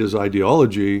got to hate his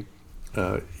ideology,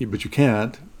 but you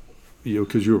can't,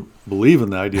 because you believe in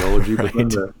the ideology. Right.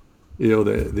 But then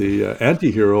the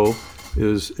anti-hero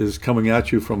is coming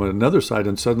at you from another side,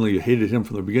 and suddenly you hated him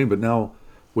from the beginning. But now,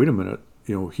 wait a minute,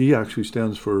 he actually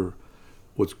stands for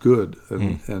what's good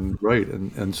and right,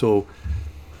 and so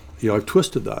I've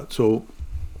twisted that. So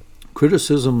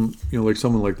criticism, like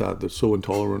someone like that's so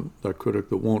intolerant, that critic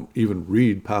that won't even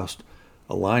read past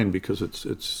a line because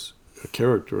it's a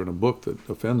character in a book that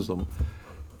offends them.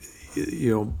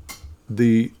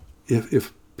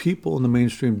 If people in the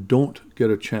mainstream don't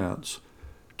get a chance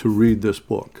to read this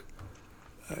book,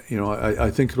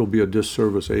 I think it'll be a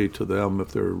disservice to them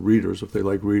if they're readers, if they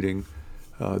like reading.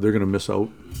 They're going to miss out.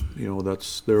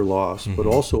 That's their loss. But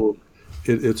also,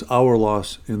 it's our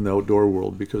loss in the outdoor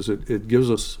world, because it gives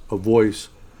us a voice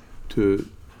to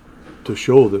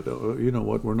show that,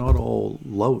 we're not all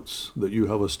louts that you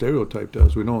have a stereotyped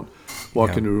as. We don't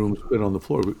walk into a room, spit on the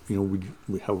floor.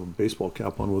 We have a baseball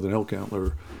cap on with an elk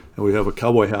antler, and we have a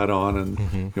cowboy hat on, and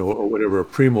or whatever, a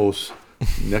Primos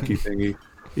necky thingy.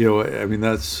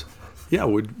 That's,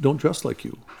 we don't dress like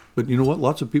you. But you know what?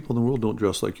 Lots of people in the world don't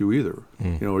dress like you either.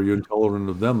 Or you're intolerant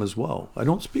of them as well. I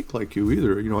don't speak like you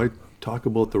either. I talk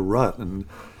about the rut and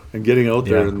getting out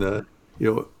there and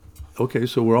okay,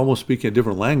 so we're almost speaking a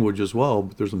different language as well,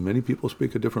 but there's many people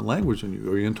speak a different language than you.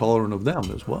 Are you intolerant of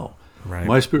them as well? Right.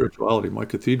 My spirituality, my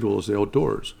cathedral is the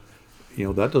outdoors.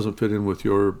 That doesn't fit in with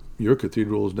your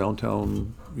cathedral is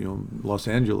downtown, Los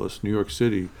Angeles, New York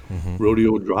City,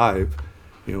 Rodeo Drive.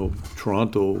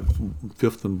 Toronto,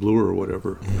 5th and Bloor or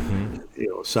whatever.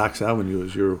 Saks Avenue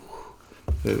is your,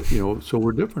 so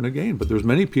we're different again. But there's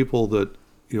many people that,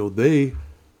 they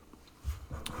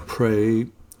pray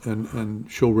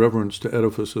and show reverence to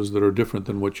edifices that are different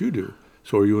than what you do.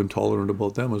 So are you intolerant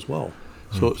about them as well?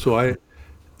 So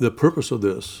the purpose of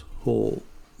this whole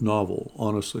novel,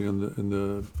 honestly,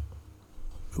 in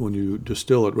when you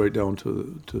distill it right down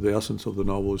to the essence of the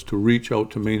novel, is to reach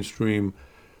out to mainstream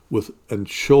and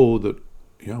show that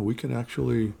we can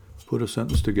actually put a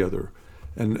sentence together,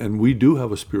 and we do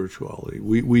have a spirituality.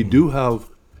 We do have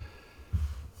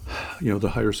the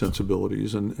higher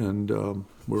sensibilities, and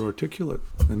we're articulate.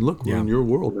 And look, we're in your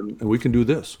world, and we can do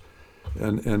this.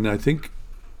 And I think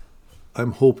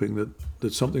I'm hoping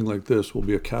that something like this will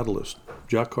be a catalyst.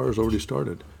 Jack Carr's already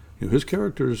started. His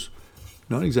character's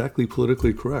not exactly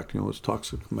politically correct. It's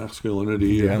toxic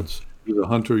masculinity. And he's a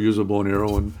hunter, use a bow and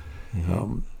arrow, and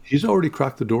he's already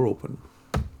cracked the door open.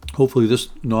 Hopefully this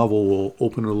novel will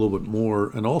open it a little bit more,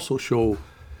 and also show,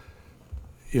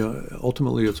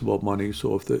 ultimately it's about money.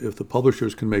 So if the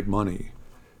publishers can make money,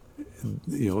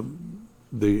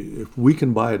 if we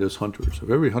can buy it as hunters, if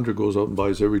every hunter goes out and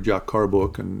buys every Jack Carr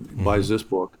book and buys this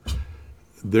book,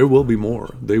 there will be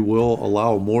more. They will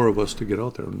allow more of us to get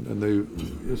out there. And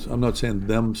I'm not saying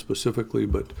them specifically,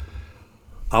 but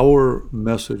our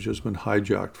message has been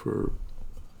hijacked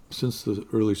since the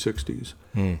early 60s.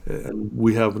 And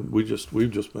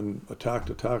we've just been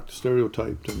attacked,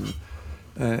 stereotyped,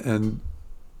 and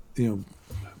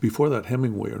before that,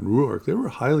 Hemingway and Ruark, they were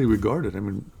highly regarded.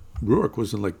 Ruark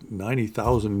was in like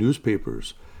 90,000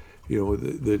 newspapers.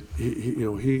 Hemingway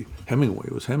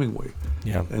was Hemingway.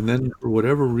 Yeah. And then for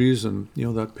whatever reason,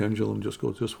 that pendulum just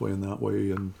goes this way and that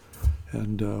way,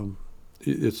 and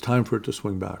it's time for it to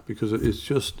swing back, because it's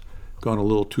just gone a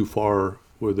little too far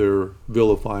where they're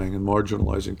vilifying and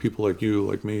marginalizing people like you,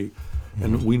 like me.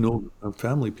 And we know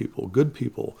family people, good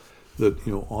people that,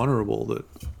 honorable, that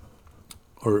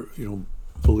are,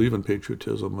 believe in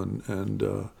patriotism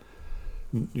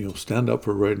and stand up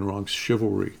for right and wrong,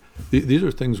 chivalry. These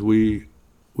are things we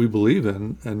believe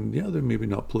in, and yeah, they're maybe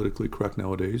not politically correct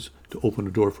nowadays to open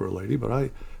a door for a lady,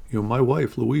 but my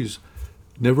wife, Louise,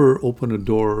 never opened a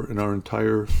door in our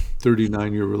entire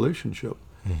 39-year relationship.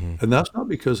 And that's not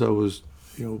because I was,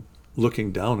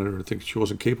 looking down at her and think she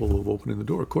wasn't capable of opening the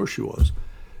door. Of course she was.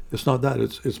 It's not that.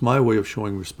 It's my way of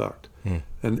showing respect.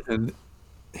 And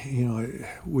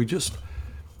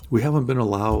we haven't been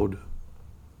allowed,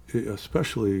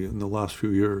 especially in the last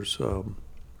few years,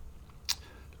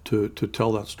 to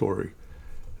tell that story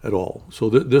at all. So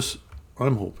this,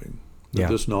 I'm hoping that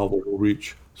this novel will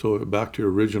reach. So back to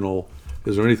your original,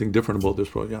 is there anything different about this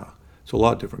project? Yeah, it's a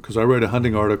lot different, because I write a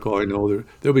hunting article. I know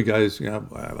there'll be guys,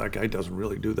 that guy doesn't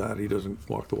really do that. He doesn't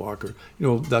walk the walk, or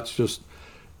that's just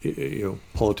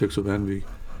politics of envy.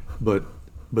 But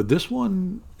this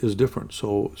one is different.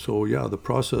 So yeah, the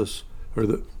process, or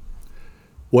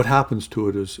what happens to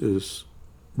it is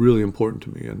really important to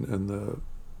me, and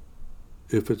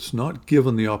if it's not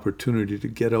given the opportunity to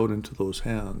get out into those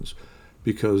hands,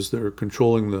 because they're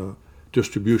controlling the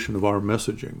distribution of our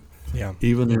messaging,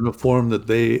 even in a form that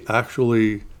they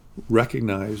actually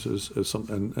recognize as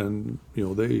something, and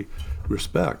they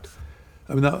respect.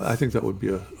 I mean, I think that would be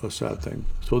a sad thing.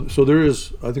 So there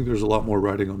is, I think there's a lot more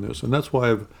writing on this, and that's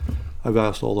why I've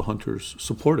asked all the hunters,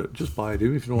 support it, just buy it,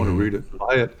 even if you don't want to read it,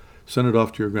 buy it, send it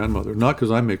off to your grandmother. Not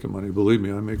because I'm making money, believe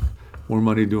me, I make more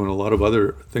money doing a lot of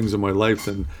other things in my life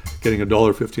than getting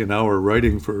 $1.50 an hour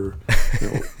writing for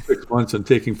 6 months and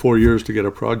taking 4 years to get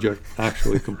a project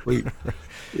actually complete.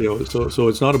 So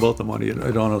it's not about the money.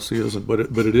 It honestly isn't. But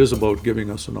it is about giving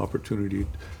us an opportunity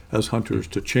as hunters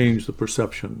to change the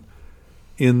perception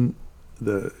in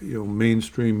the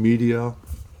mainstream media,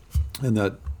 and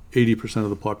that 80% of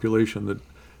the population that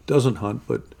doesn't hunt,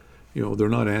 but they're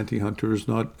not anti-hunters,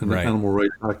 not animal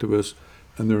rights activists,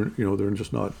 and they're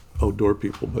just not outdoor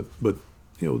people. But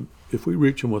if we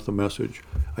reach them with a message,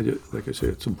 like I say,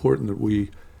 it's important that we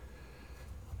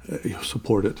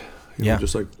support it.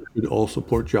 Just like we'd all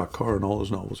support Jacques Carr and all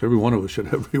his novels. Every one of us should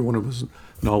have every one of his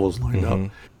novels lined up,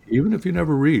 even if you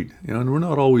never read. And we're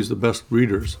not always the best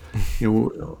readers.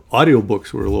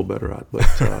 Audiobooks we're a little better at,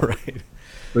 but right.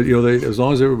 But as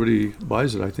long as everybody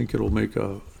buys it, I think it'll make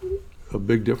a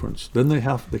big difference. Then they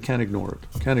can't ignore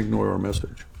it. Can't ignore our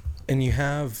message. And you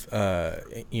have,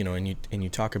 and you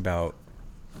talk about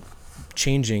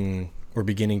changing or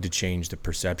beginning to change the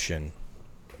perception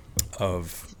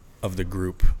of the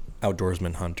group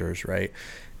outdoorsman hunters, right?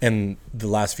 And the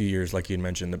last few years, like you had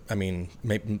mentioned,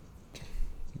 maybe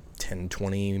 10,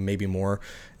 20, maybe more,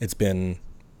 it's been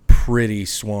pretty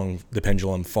swung the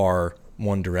pendulum far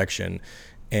one direction.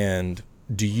 And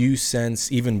do you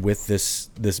sense, even with this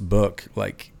book,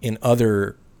 like in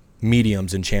other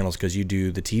mediums and channels, because you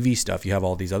do the TV stuff, you have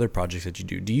all these other projects that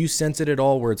you do you sense it at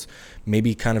all where it's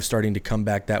maybe kind of starting to come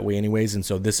back that way anyways, and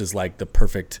so this is like the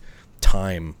perfect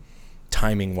timing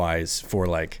wise for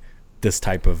like this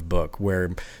type of book,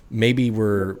 where maybe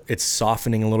it's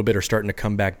softening a little bit or starting to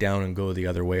come back down and go the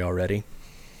other way already?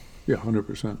 Yeah,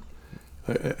 100%.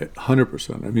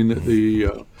 100%. I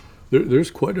mean, there's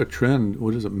quite a trend.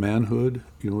 What is it? Manhood,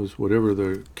 is whatever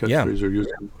the catchphrase are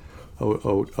using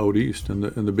out east in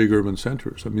the big urban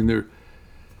centers. I'm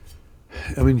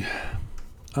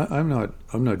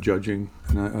not judging,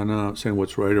 and I'm not saying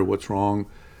what's right or what's wrong,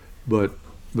 but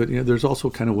there's also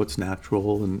kind of what's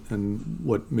natural and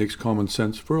what makes common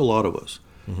sense for a lot of us.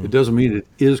 It doesn't mean it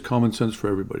is common sense for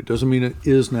everybody. It doesn't mean it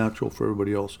is natural for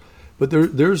everybody else. But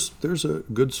there's a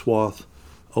good swath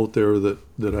out there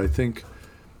that I think,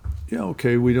 we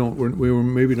were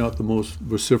maybe not the most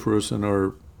vociferous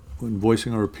in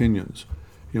voicing our opinions.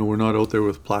 We're not out there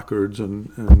with placards and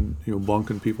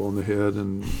bonking people on the head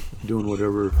and doing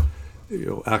whatever,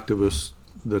 activists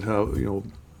that have,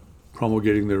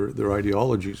 promulgating their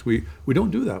ideologies. We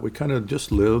don't do that. We kind of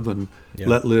just live and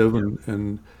let live,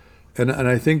 and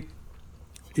I think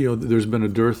there's been a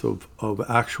dearth of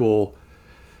actual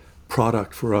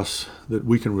product for us that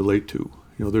we can relate to.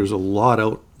 There's a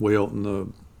lot way out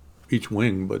in each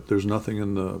wing, but there's nothing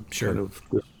in the kind of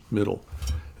this middle.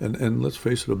 And let's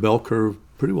face it, a bell curve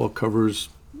pretty well covers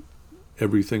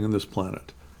everything in this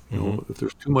planet. If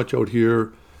there's too much out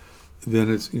here,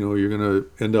 then it's you're going to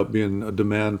end up being a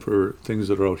demand for things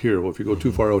that are out here. Well, if you go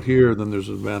too far out here, then there's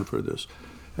a demand for this,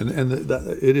 and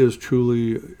that it is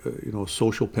truly a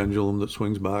social pendulum that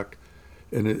swings back,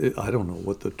 and I don't know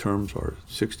what the terms are.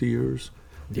 60 years.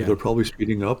 Yeah. They're probably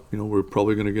speeding up. We're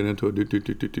probably going to get into a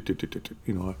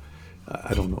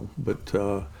I don't know,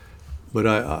 but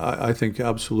I think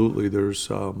absolutely there is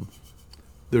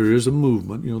a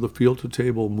movement. The field to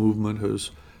table movement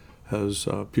has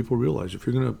people realize if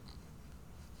you're going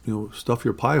to stuff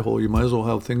your pie hole, you might as well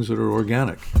have things that are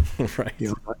organic. Right.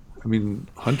 I mean,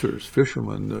 hunters,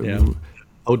 fishermen,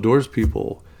 outdoors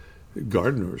people,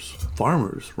 gardeners,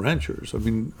 farmers, ranchers. I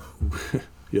mean,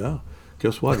 yeah.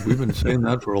 Guess what? We've been saying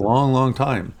that for a long, long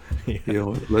time.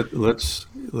 Yeah. Let's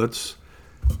this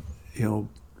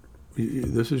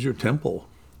is your temple.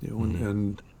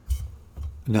 And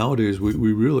nowadays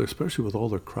we really, especially with all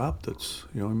the crap that's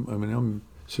I'm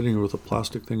sitting here with a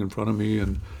plastic thing in front of me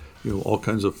and all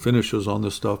kinds of finishes on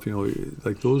this stuff.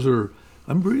 Like those are.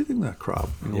 I'm breathing that crap.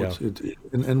 And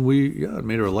it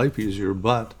made our life easier.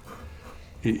 But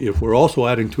if we're also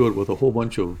adding to it with a whole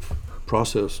bunch of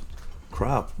processed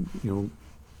crap,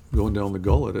 going down the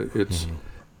gullet, it's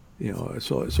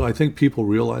so I think people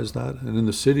realize that, and in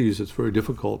the cities it's very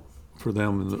difficult for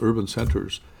them in the urban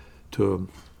centers to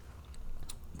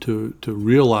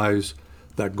realize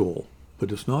that goal,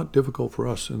 but it's not difficult for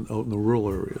us out in the rural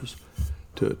areas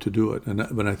to do it.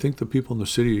 But I think the people in the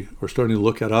city are starting to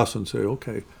look at us and say,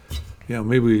 okay,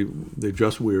 maybe they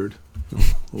dress weird.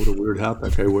 What a weird hat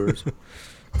that guy wears.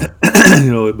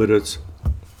 But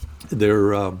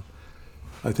they're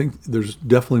I think there's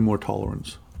definitely more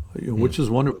tolerance, which is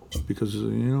wonderful because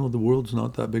the world's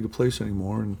not that big a place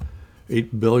anymore, and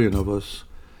 8 billion of us.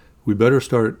 We better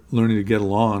start learning to get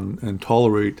along and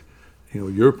tolerate,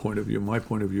 your point of view, my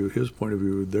point of view, his point of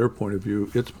view, their point of view,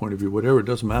 its point of view, whatever. It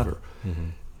doesn't matter.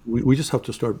 We just have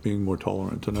to start being more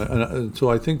tolerant, and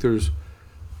so I think there's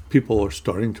people are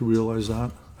starting to realize that.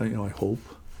 I hope.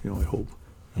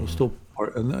 Still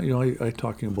part, and I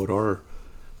talking about our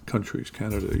countries,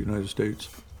 Canada, United States.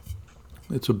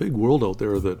 It's a big world out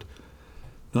there that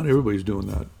not everybody's doing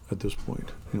that at this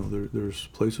point. There's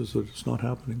places that it's not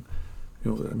happening.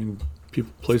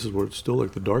 Places where it's still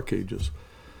like the Dark Ages.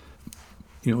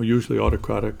 Usually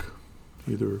autocratic,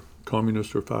 either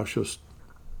communist or fascist.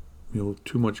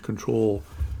 Too much control.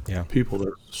 Yeah. People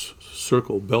that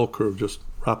circle bell curve, just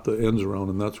wrap the ends around,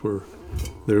 and that's where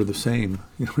they're the same.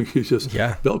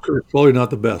 Bell curve is probably not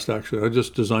the best, actually. I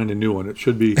just designed a new one. It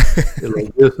should be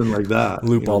like this and like that.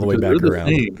 Loop all the way back around.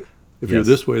 Same. If you're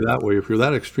this way, that way, if you're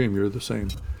that extreme, you're the same.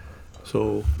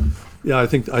 So, I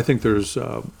think there's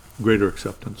greater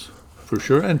acceptance for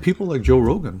sure. And people like Joe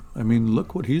Rogan. I mean,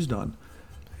 look what he's done.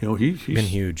 He's been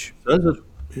huge. Says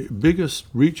it, biggest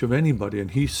reach of anybody, and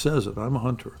he says it. I'm a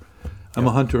hunter. I'm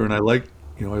a hunter, and I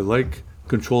like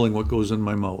controlling what goes in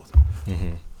my mouth.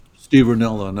 Steve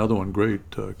Rinella, another one, great.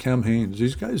 Cam Haines.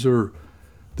 These guys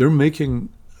they're making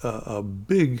a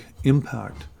big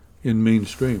impact in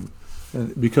mainstream,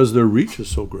 and because their reach is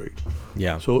so great.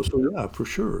 Yeah. So yeah, for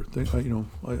sure. I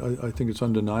think it's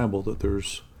undeniable that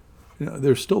there's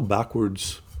still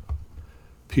backwards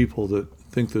people that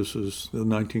think this is the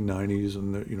 1990s,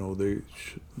 and that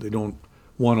they don't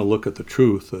want to look at the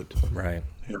truth that right.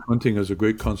 Hunting is a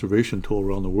great conservation tool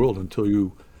around the world. Until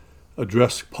you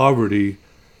address poverty,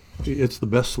 it's the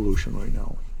best solution right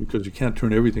now, because you can't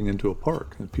turn everything into a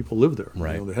park, and people live there.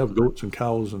 Right. They have goats and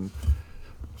cows, and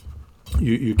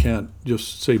you can't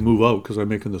just say move out because I'm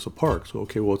making this a park. So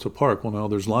it's a park. Well, now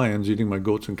there's lions eating my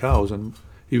goats and cows, and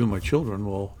even my children.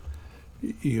 Well,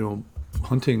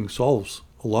 hunting solves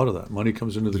a lot of that. Money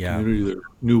comes into the community. There are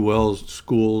new wells,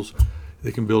 schools.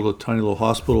 They can build a tiny little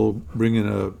hospital, bring in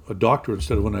a doctor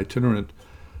instead of an itinerant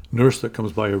nurse that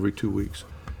comes by every 2 weeks.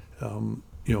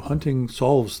 Hunting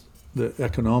solves the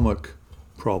economic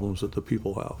problems that the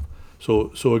people have.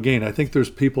 So again, I think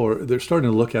there's people they're starting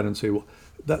to look at it and say, well,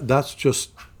 that's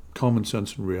just common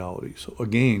sense and reality. So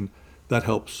again, that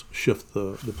helps shift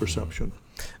the perception.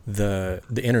 The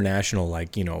international,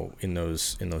 in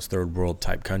those third world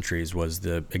type countries, was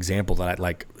the example that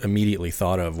I immediately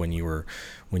thought of when you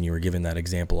were given that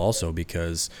example also,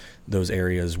 because those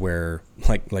areas where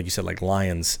like you said, like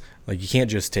lions, you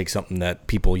can't just take something that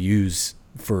people use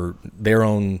for their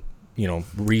own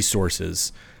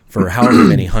resources for however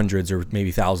many hundreds or maybe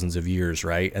thousands of years,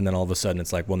 right? And then all of a sudden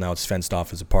it's like, well, now it's fenced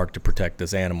off as a park to protect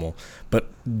this animal, but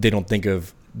they don't think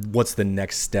of what's the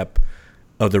next step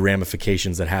of the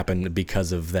ramifications that happen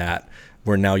because of that,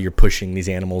 where now you're pushing these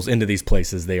animals into these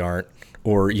places they aren't,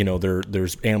 or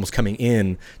there's animals coming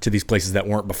in to these places that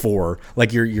weren't before.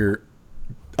 Like you're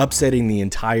upsetting the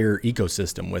entire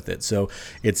ecosystem with it. So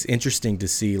it's interesting to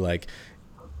see,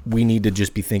 we need to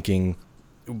just be thinking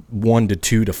 1 to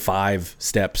 2 to 5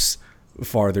 steps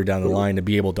farther down the line to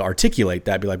be able to articulate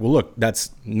that, be like, well, look,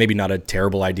 that's maybe not a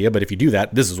terrible idea, but if you do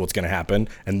that, this is what's going to happen,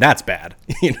 and that's bad,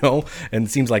 And it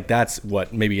seems like that's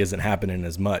what maybe isn't happening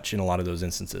as much in a lot of those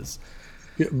instances.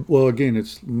 Yeah, well, again,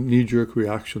 it's knee-jerk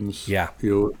reactions. Yeah.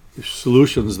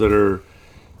 Solutions that are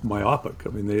myopic. I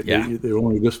mean, they're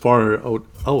only this far out.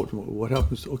 What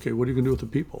happens? Okay, what are you going to do with the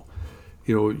people?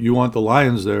 You want the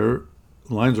lions there.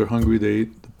 The lions are hungry. They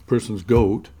ate the person's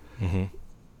goat. Mm-hmm.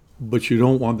 But you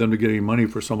don't want them to get any money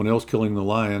for someone else killing the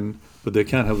lion, but they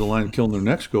can't have the lion killing their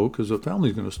next goat because the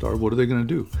family's going to starve. What are they going to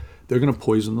do? They're going to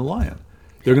poison the lion.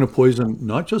 They're going to poison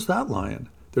not just that lion.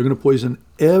 They're going to poison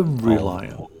every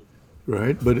lion,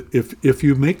 right? But if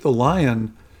you make the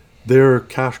lion their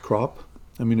cash crop,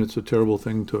 I mean, it's a terrible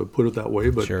thing to put it that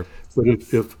way, but sure. But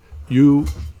if you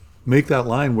make that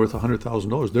lion worth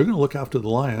 $100,000, they're going to look after the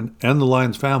lion and the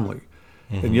lion's family.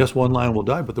 Mm-hmm. And yes, one lion will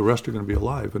die, but the rest are going to be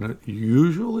alive. And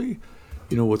usually,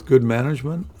 with good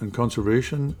management and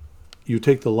conservation, you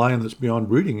take the lion that's beyond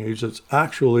breeding age, that's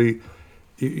actually,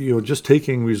 just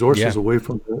taking resources away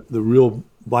from the real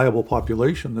viable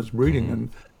population that's breeding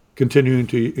and continuing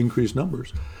to increase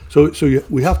numbers. So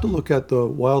we have to look at the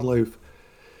wildlife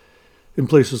in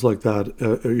places like that.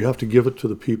 You have to give it to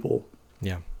the people,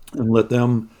 and let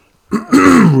them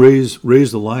raise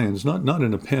the lions, not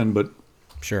in a pen, but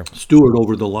sure, steward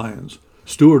over the lions,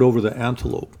 steward over the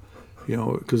antelope,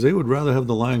 because they would rather have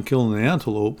the lion killing the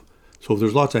antelope. So if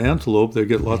there's lots of antelope, they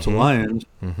get lots of lions,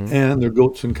 and their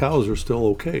goats and cows are still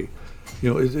okay.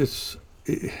 Give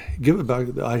it back.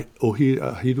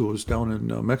 Ejidos down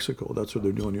in Mexico. That's what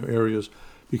they're doing. Areas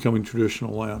becoming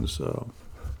traditional lands. All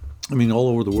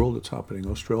over the world it's happening.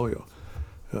 Australia,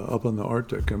 up in the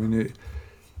Arctic. And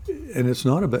it's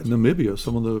not about Namibia.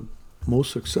 Some of the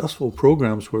most successful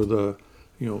programs where the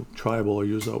tribal, I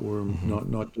use that word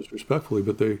not disrespectfully,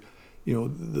 but they,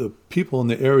 the people in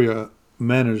the area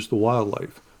manage the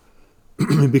wildlife.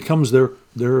 It becomes their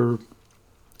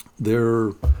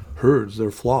herds,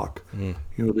 their flock.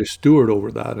 They steward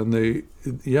over that, and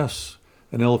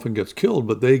an elephant gets killed,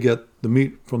 but they get the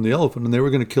meat from the elephant, and they were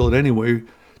going to kill it anyway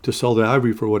to sell the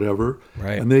ivory for whatever,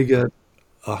 right. And they get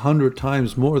 100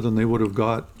 times more than they would have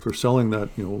got for selling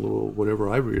that little whatever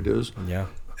ivory it is. Yeah.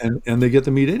 And they get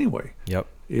the meat anyway. Yep.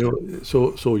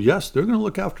 So yes, they're going to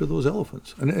look after those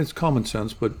elephants, and it's common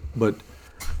sense. But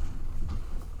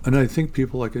and I think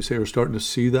people, like I say, are starting to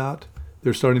see that.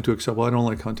 They're starting to accept. Well, I don't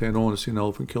like hunting. I don't want to see an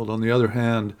elephant killed. On the other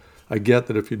hand, I get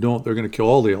that if you don't, they're going to kill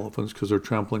all the elephants because they're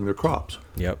trampling their crops.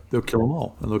 Yep. They'll kill them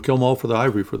all, and they'll kill them all for the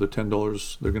ivory, for the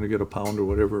 $10 they're going to get a pound or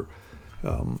whatever.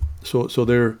 So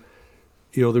they're,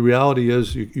 the reality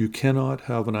is you cannot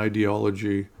have an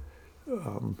ideology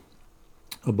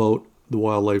about the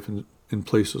wildlife in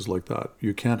places like that.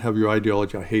 You can't have your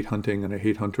ideology, I hate hunting and I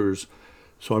hate hunters,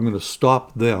 so I'm going to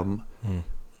stop them.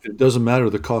 It doesn't matter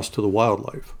the cost to the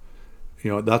wildlife.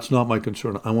 That's not my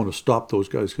concern. I want to stop those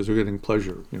guys because they're getting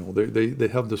pleasure. They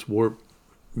have this warped,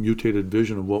 mutated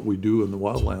vision of what we do in the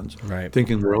wildlands, right.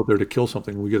 Thinking we're out there to kill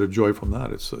something. We get a joy from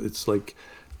that. It's like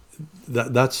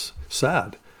that's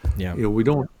sad. Yeah. We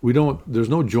don't. There's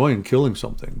no joy in killing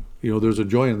something. There's a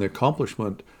joy in the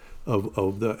accomplishment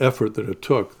of the effort that it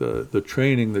took, the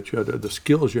training that you had, the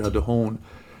skills you had to hone,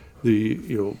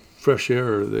 the fresh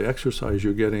air, the exercise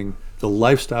you're getting, the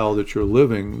lifestyle that you're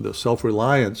living, the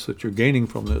self-reliance that you're gaining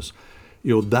from this.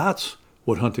 That's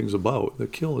what hunting's about. The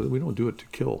kill, we don't do it to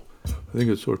kill. I think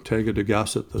it's Ortega de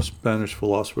Gasset, the Spanish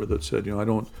philosopher, that said, I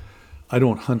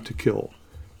don't hunt to kill.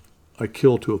 I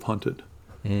kill to have hunted.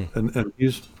 And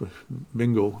he's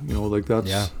bingo, like that's.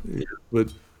 Yeah.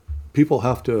 But people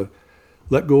have to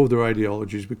let go of their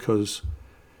ideologies because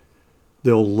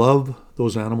they'll love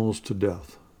those animals to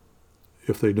death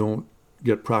if they don't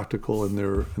get practical in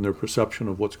their perception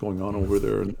of what's going on over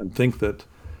there and think that,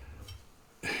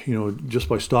 just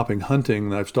by stopping hunting,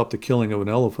 and I've stopped the killing of an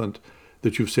elephant,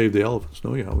 that you've saved the elephants.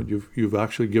 No, you haven't. You've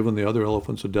actually given the other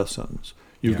elephants a death sentence.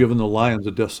 You've given the lions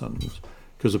a death sentence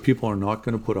because the people are not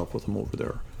going to put up with them over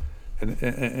there. And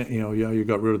you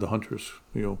got rid of the hunters,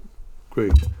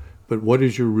 great. But what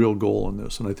is your real goal in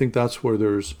this? And I think that's where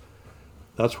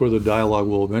the dialogue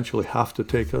will eventually have to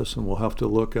take us, and we'll have to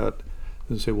look at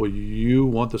and say, well, you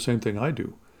want the same thing I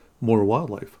do, more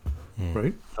wildlife,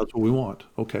 right? That's what we want.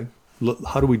 Okay,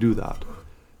 how do we do that?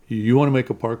 You want to make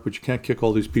a park, but you can't kick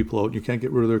all these people out. You can't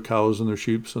get rid of their cows and their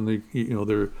sheep, and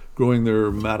they're growing their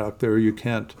mattock there. You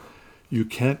can't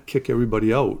kick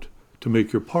everybody out to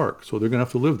make your park, so they're going to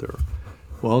have to live there.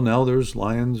 Well, now there's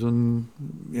lions and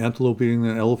antelope eating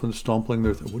and elephants stomping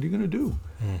their thing. What are you going to do?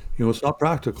 It's not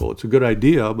practical. It's a good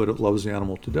idea, but it loves the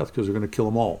animal to death because they're going to kill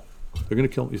them all. They're going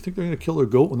to kill. You think they're going to kill their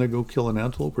goat when they go kill an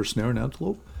antelope or snare an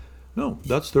antelope? No,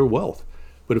 that's their wealth.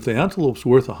 But if the antelope's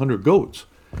worth 100 goats,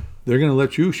 they're going to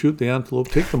let you shoot the antelope,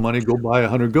 take the money, go buy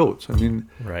 100 goats. I mean,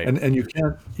 Right. and you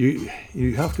can't,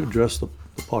 you have to address the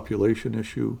population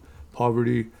issue,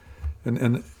 poverty.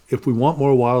 And if we want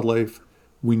more wildlife,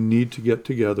 we need to get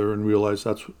together and realize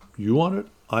that's, you want it,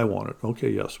 I want it.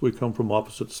 Okay, yes, we come from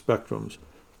opposite spectrums,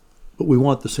 but we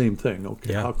want the same thing.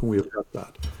 Okay, Yeah. how can we affect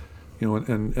that?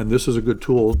 And this is a good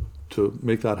tool to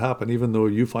make that happen, even though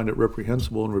you find it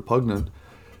reprehensible and repugnant,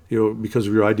 because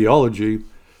of your ideology.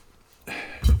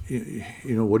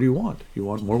 What do you want? You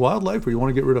want more wildlife, or you want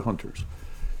to get rid of hunters?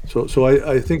 So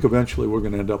I think eventually we're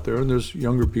going to end up there. And there's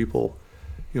younger people,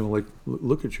 like,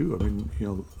 look at you. I mean,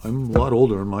 I'm a lot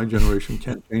older, and my generation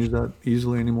can't change that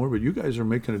easily anymore. But you guys are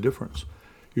making a difference.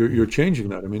 You're changing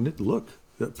that. I mean, look,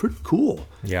 that's pretty cool.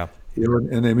 Yeah.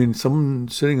 And I mean, someone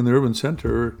sitting in the urban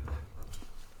center,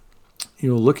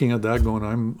 looking at that, going,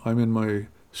 I'm in my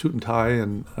suit and tie,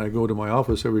 and I go to my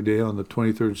office every day on the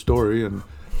 23rd story, and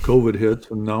COVID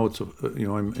hits, and now it's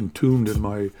I'm entombed in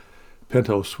my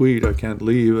penthouse suite. I can't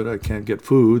leave it. I can't get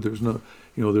food. There's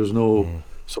no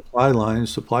supply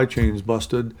lines. Supply chains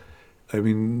busted. I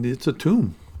mean, it's a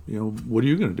tomb. What are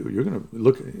you going to do? You're going to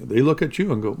look. They look at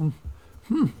you and go,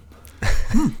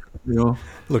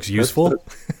 Looks useful.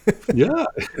 Yeah,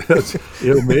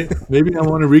 maybe I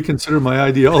want to reconsider my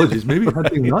ideologies. Maybe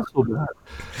hunting not so bad,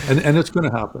 and it's going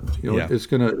to happen.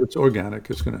 It's organic.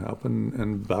 It's going to happen.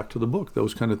 And back to the book,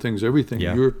 those kind of things. Everything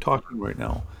you're talking right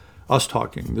now, us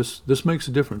talking. This makes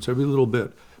a difference every little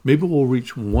bit. Maybe we'll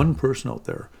reach one person out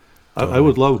there. I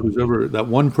would love who's ever that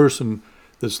one person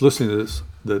that's listening to this,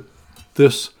 that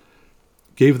this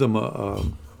gave them a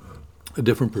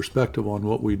different perspective on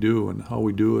what we do and how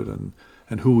we do it and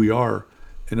who we are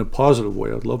in a positive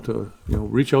way. I'd love to,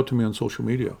 reach out to me on social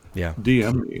media. Yeah.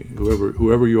 DM me,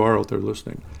 whoever you are out there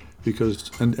listening,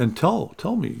 because and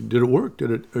tell me, did it work?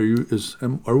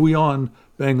 Are we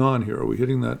bang on here? Are we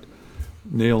hitting that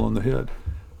nail on the head?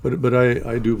 But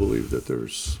I do believe that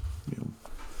there's,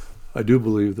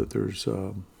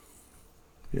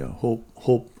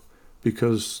 hope,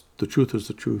 because the truth is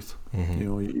the truth.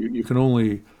 Mm-hmm. You can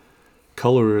only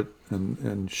color it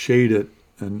and shade it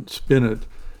and spin it,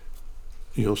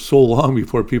 so long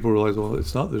before people realize, well,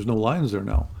 it's not. There's no lions there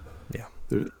now. Yeah.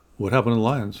 What happened to the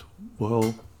lions?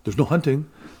 Well, there's no hunting.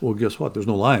 Well, guess what? There's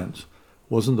no lions.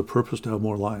 Wasn't the purpose to have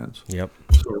more lions? Yep.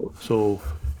 So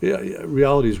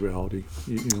reality is reality,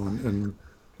 and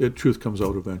truth comes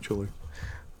out eventually.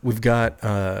 We've got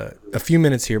a few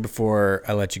minutes here before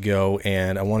I let you go,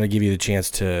 and I want to give you the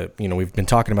chance to, we've been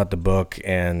talking about the book,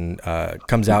 and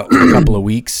comes out in a couple of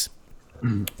weeks.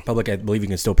 Public, I believe you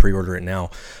can still pre-order it now.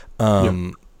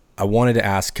 I wanted to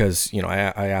ask, because,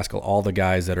 I ask all the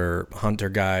guys that are hunter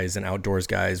guys and outdoors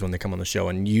guys when they come on the show,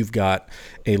 and you've got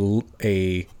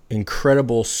a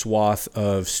incredible swath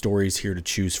of stories here to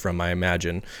choose from, I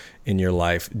imagine, in your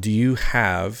life. Do you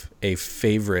have a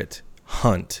favorite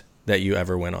hunt that you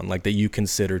ever went on, like that you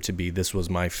consider to be, this was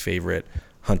my favorite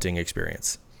hunting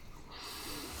experience?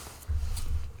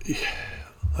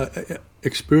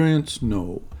 Experience,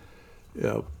 no.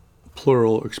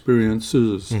 Plural,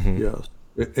 experiences, yes.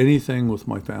 Anything with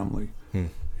my family.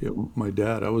 My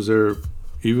dad, I was there,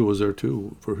 Eva was there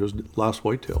too, for his last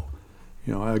whitetail.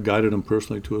 I guided him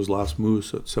personally to his last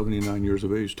moose at 79 years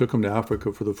of age. Took him to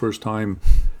Africa for the first time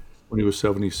when he was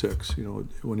 76.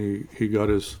 When he got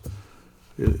his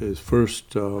first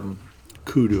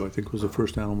kudu, I think, was the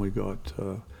first animal he got,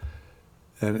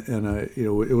 and I, it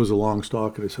was a long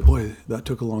stalk, and I said, "Boy, that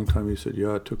took a long time." He said,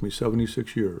 "Yeah, it took me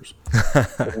 76 years."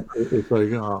 It's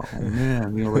like, oh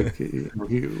man,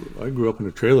 I grew up in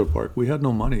a trailer park. We had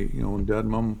no money, and Dad and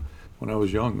Mom, when I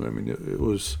was young. I mean, it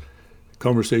was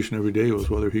conversation every day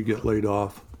was whether he'd get laid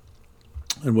off,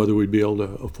 and whether we'd be able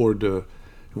to afford to.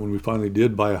 And when we finally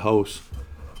did buy a house.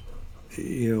 I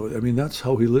mean, that's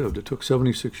how he lived. It took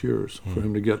 76 years for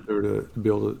him to get there to be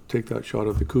able to take that shot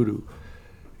at the kudu.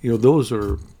 Those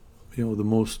are, the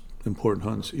most important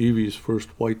hunts. Evie's first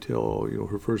whitetail,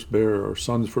 her first bear, our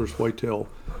son's first whitetail,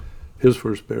 his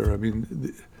first bear. I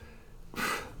mean,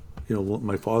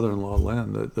 my father-in-law,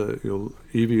 Len,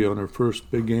 Evie on her first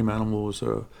big game animal was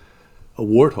a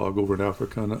warthog over in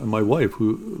Africa. And my wife,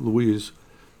 Louise,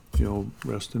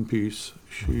 rest in peace,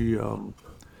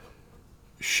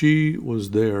 she was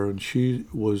there, and she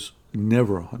was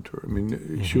never a hunter. I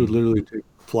mean, she would literally take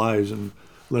flies and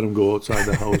let them go outside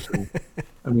the house. And,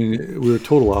 I mean, we were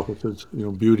total opposites,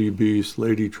 beauty, beast,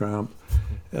 lady, tramp.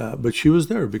 But she was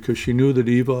there because she knew that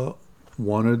Eva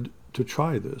wanted to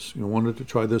try this, wanted to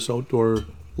try this outdoor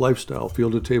lifestyle,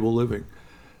 field-to-table living.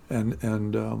 And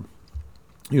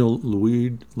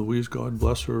Louise, God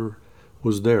bless her,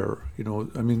 was there.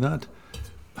 I mean, that,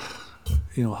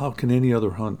 how can any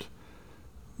other hunt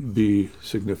be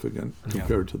significant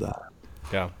compared to that?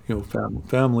 Yeah.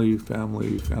 Family.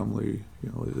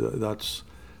 That's,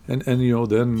 and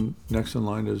then next in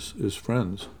line is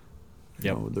friends.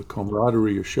 The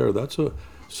camaraderie you share. That's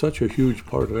such a huge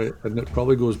part of it, and it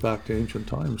probably goes back to ancient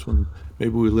times when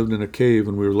maybe we lived in a cave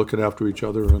and we were looking after each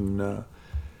other, and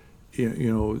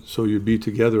so you'd be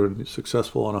together and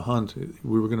successful on a hunt.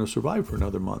 We were going to survive for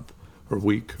another month or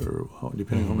week, or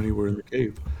depending how many were in the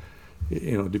cave.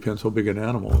 It depends how big an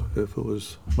animal. If it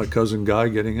was my cousin Guy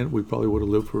getting it, we probably would have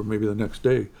lived for maybe the next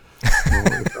day.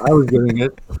 If I was getting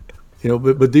it,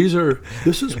 but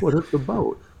this is what it's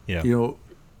about. Yeah.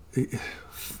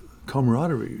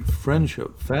 Camaraderie,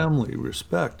 friendship, family,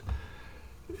 respect.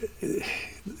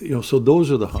 So those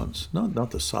are the hunts,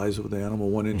 not the size of the animal,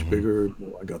 1 inch bigger.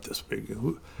 Oh, I got this big.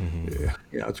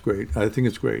 Yeah, it's great. I think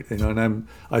it's great. And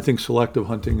I think selective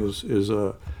hunting is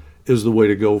the way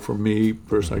to go for me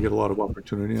personally. I get a lot of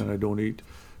opportunity, and I don't eat,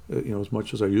 as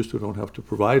much as I used to. I don't have to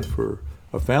provide for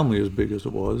a family as big as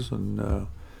it was, and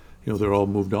they're all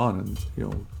moved on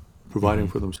and providing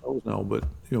for themselves now. But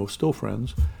still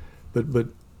friends. But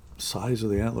size of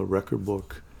the antler, record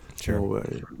book. Sure.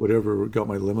 Whatever, got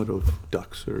my limit of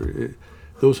ducks, or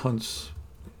those hunts,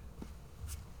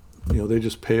 they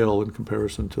just pale in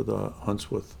comparison to the hunts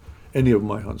with any of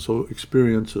my hunts. So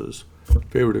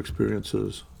favorite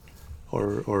experiences,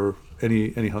 or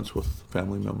any hunts with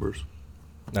family members.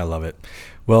 I love it.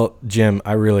 Well, Jim,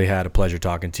 I really had a pleasure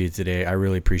talking to you today. I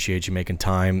really appreciate you making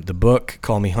time. The book,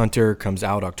 Call Me Hunter, comes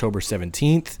out October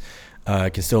 17th.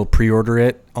 I can still pre-order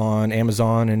it on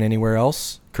Amazon and anywhere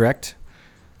else, correct?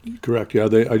 Correct. Yeah,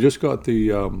 I just got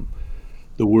the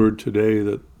word today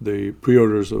that the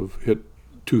pre-orders have hit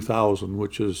 2,000,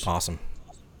 which is awesome.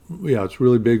 Yeah, it's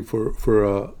really big for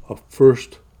a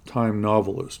first-time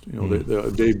novelist.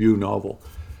 The debut novel.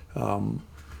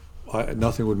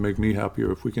 Nothing would make me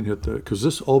happier if we can hit because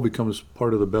this all becomes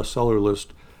part of the bestseller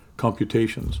list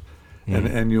computations, and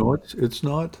it's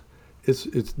not. It's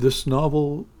this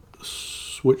novel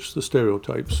switched the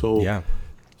stereotypes. So yeah.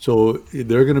 So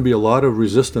there are going to be a lot of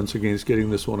resistance against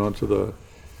getting this one onto the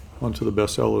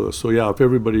bestseller list. So yeah, if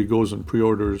everybody goes and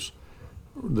pre-orders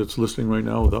that's listening right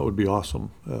now, that would be awesome.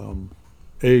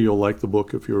 A, you'll like the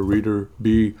book if you're a reader.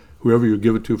 B, whoever you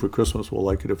give it to for Christmas will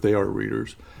like it if they are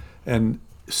readers. And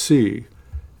C,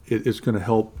 it's going to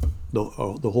help the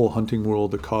whole hunting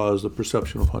world, the cause, the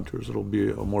perception of hunters. It'll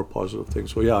be a more positive thing.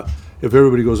 So yeah, if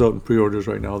everybody goes out and pre-orders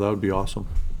right now, that would be awesome.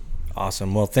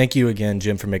 Awesome. Well, thank you again,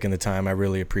 Jim, for making the time. I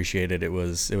really appreciate it. It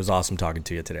was awesome talking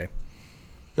to you today.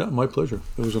 Yeah, my pleasure.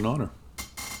 It was an honor.